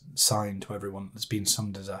obvious sign to everyone that there's been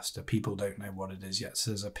some disaster. People don't know what it is yet,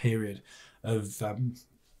 so there's a period of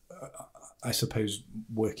I suppose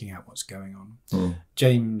working out what's going on.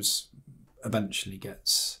 James eventually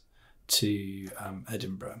gets to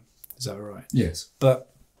Edinburgh. Is that right? Yes.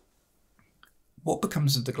 But what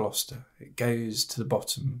becomes of the Gloucester? It goes to the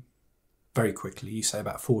bottom very quickly. You say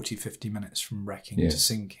about 40, 50 minutes from wrecking to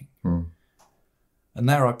sinking. And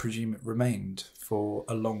there, I presume, it remained for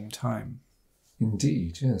a long time.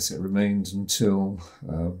 Indeed, yes. It remained until...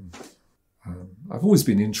 I've always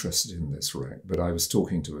been interested in this wreck, but I was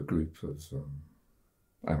talking to a group of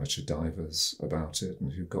amateur divers about it,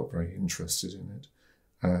 and who got very interested in it,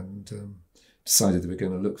 and decided they were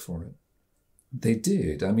going to look for it. They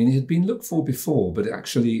did. I mean, it had been looked for before, but it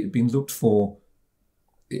had been looked for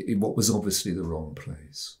in what was obviously the wrong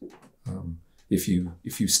place. If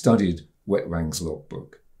you studied Wetwang's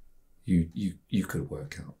logbook, you could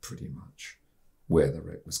work out pretty much where the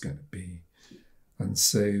wreck was going to be, and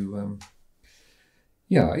so.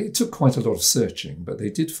 It took quite a lot of searching, but they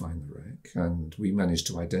did find the wreck, and we managed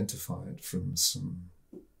to identify it from some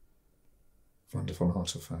wonderful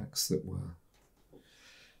artefacts that were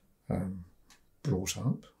brought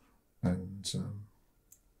up, and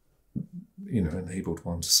enabled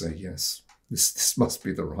one to say, yes, this must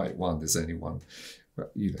be the right one. There's only one.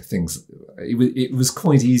 Things. It was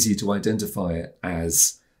quite easy to identify it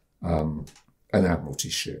as an Admiralty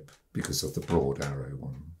ship because of the broad arrow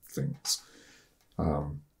on things.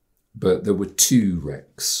 But there were 2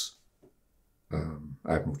 wrecks,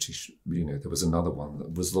 Admiralty, there was another one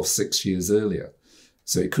that was lost 6 years earlier.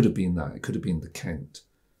 So it could have been that, it could have been the Kent.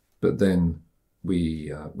 But then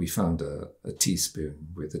we found a teaspoon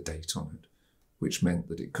with a date on it, which meant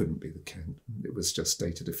that it couldn't be the Kent. It was just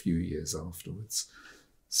dated a few years afterwards.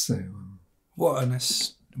 So,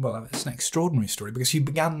 it's an extraordinary story, because you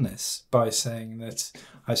began this by saying that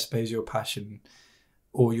I suppose your passion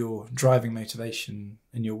or your driving motivation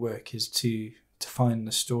in your work is to find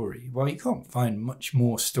the story. Well, you can't find much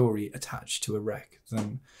more story attached to a wreck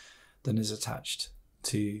than is attached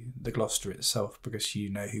to the Gloucester itself, because you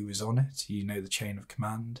know who was on it, you know the chain of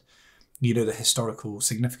command, you know the historical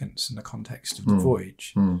significance in the context of the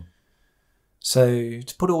voyage. So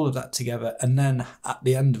to put all of that together, and then at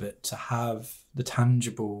the end of it to have the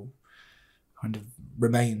tangible kind of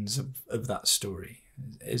remains of that story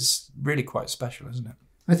is really quite special, isn't it?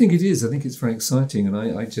 I think it is. I think it's very exciting, and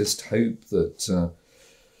I just hope that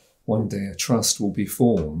one day a trust will be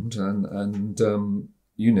formed, and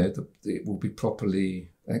it will be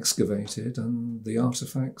properly excavated and the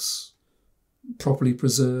artefacts properly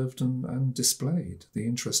preserved and displayed, the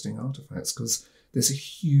interesting artefacts, because there's a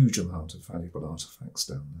huge amount of valuable artefacts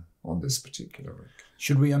down there on this particular wreck.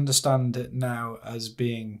 Should we understand it now as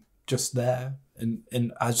being just there,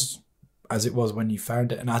 in as it was when you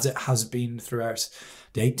found it, and as it has been throughout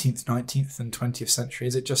the 18th, 19th and 20th century?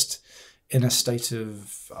 Is it just in a state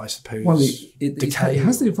of, I suppose, decay? It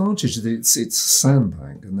has the advantage that it's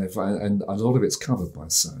sandbank, and a lot of it's covered by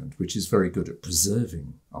sand, which is very good at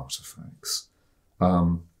preserving artefacts.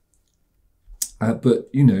 But,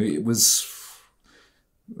 it was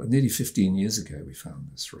nearly 15 years ago we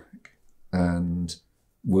found this wreck, and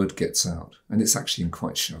word gets out, and it's actually in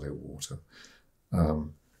quite shallow water.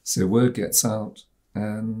 So word gets out,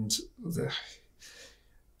 and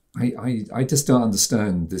I just don't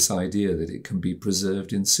understand this idea that it can be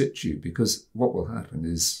preserved in situ, because what will happen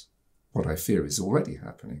is, what I fear is already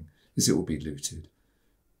happening, is it will be looted.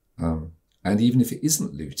 And even if it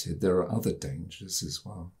isn't looted, there are other dangers as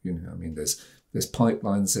well. There's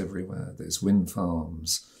pipelines everywhere, there's wind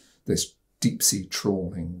farms, there's deep sea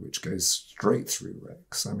trawling, which goes straight through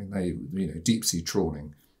wrecks. Deep sea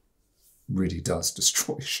trawling really does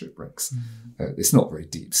destroy shipwrecks. It's not very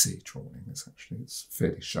deep sea trawling. It's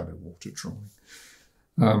fairly shallow water trawling.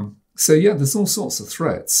 There's all sorts of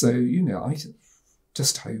threats. So, I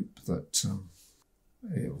just hope that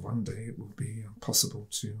one day it will be possible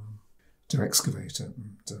to excavate it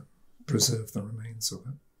and preserve the remains of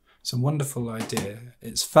it. It's a wonderful idea.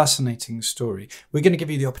 It's a fascinating story. We're going to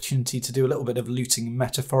give you the opportunity to do a little bit of looting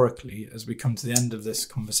metaphorically as we come to the end of this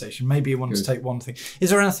conversation. Maybe you want to take one thing.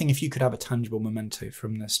 Is there anything, if you could have a tangible memento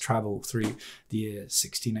from this travel through the year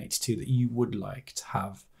 1682, that you would like to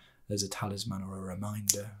have as a talisman or a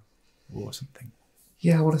reminder or something?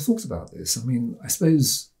 Yeah, well, I thought about this. I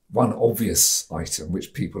suppose one obvious item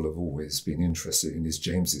which people have always been interested in is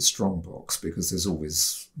James's strongbox, because there's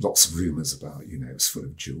always lots of rumours about, it's full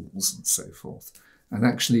of jewels and so forth. And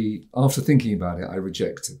actually, after thinking about it, I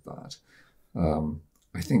rejected that.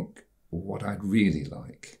 I think what I'd really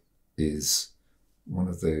like is one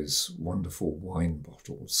of those wonderful wine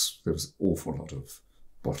bottles. There was an awful lot of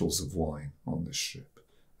bottles of wine on this ship.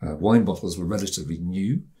 Wine bottles were relatively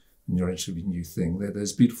new thing. They're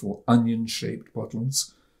those beautiful onion-shaped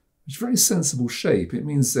bottles. It's a very sensible shape. It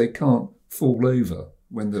means they can't fall over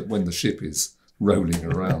when the ship is rolling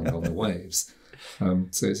around on the waves.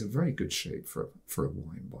 So it's a very good shape for a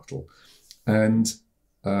wine bottle. And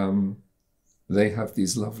they have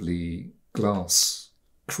these lovely glass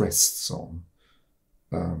crests on.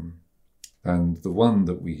 And the one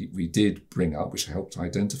that we did bring up, which helped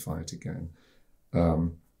identify it again,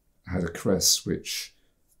 had a crest which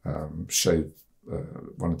showed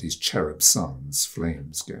one of these cherub suns,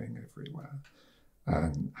 flames going everywhere,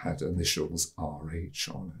 and had initials RH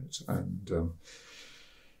on it. And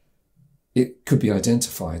it could be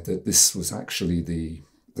identified that this was actually the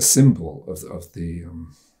symbol of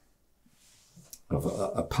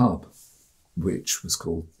a pub, which was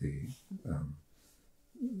called the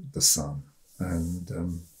Sun, and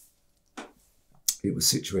it was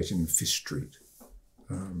situated in Fish Street,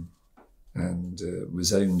 and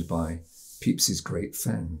was owned by Pepys's great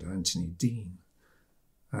friend, Anthony Dean.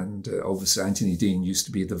 And obviously Anthony Dean used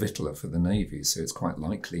to be the victualler for the Navy, so it's quite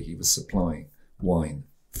likely he was supplying wine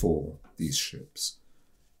for these ships.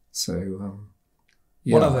 So,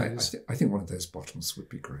 I think one of those bottles would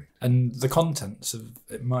be great. And the contents of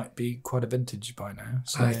it might be quite a vintage by now.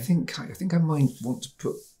 So. I think I might want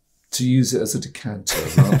to use it as a decanter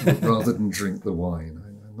rather than drink the wine.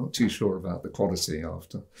 I'm not too sure about the quality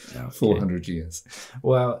after 400 years.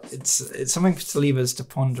 Well, it's something to leave us to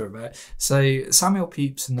ponder about. So Samuel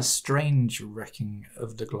Pepys and the Strange Wrecking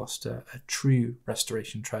of the Gloucester, a true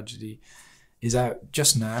restoration tragedy, is out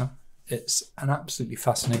just now It's an absolutely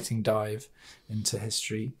fascinating dive into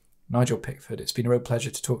history. Nigel Pickford, it's been a real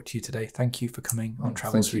pleasure to talk to you today. Thank you for coming on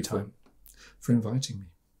Travel Through Time. For inviting me.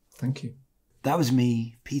 Thank you. That was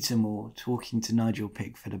me, Peter Moore, talking to Nigel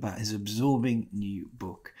Pickford about his absorbing new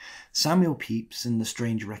book. Samuel Pepys and the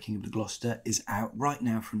Strange Wrecking of the Gloucester is out right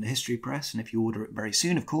now from the History Press, and if you order it very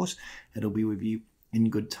soon, of course, it'll be with you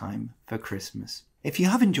in good time for Christmas. If you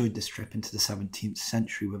have enjoyed this trip into the 17th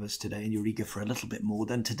century with us today and you're eager for a little bit more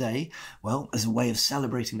than today, well, as a way of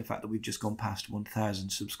celebrating the fact that we've just gone past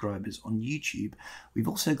 1,000 subscribers on YouTube, we've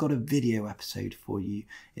also got a video episode for you.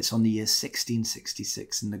 It's on the year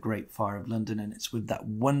 1666 in the Great Fire of London, and it's with that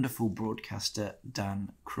wonderful broadcaster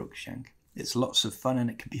Dan Cruikshank. It's lots of fun,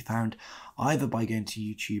 and it can be found either by going to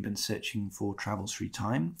YouTube and searching for Travels Through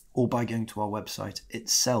Time, or by going to our website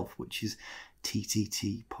itself, which is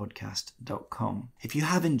tttpodcast.com. If you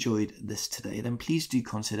have enjoyed this today, then please do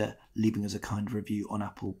consider leaving us a kind review on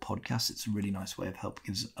Apple Podcasts. It's a really nice way of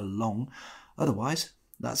helping us along. Otherwise,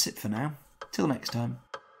 that's it for now. Till next time.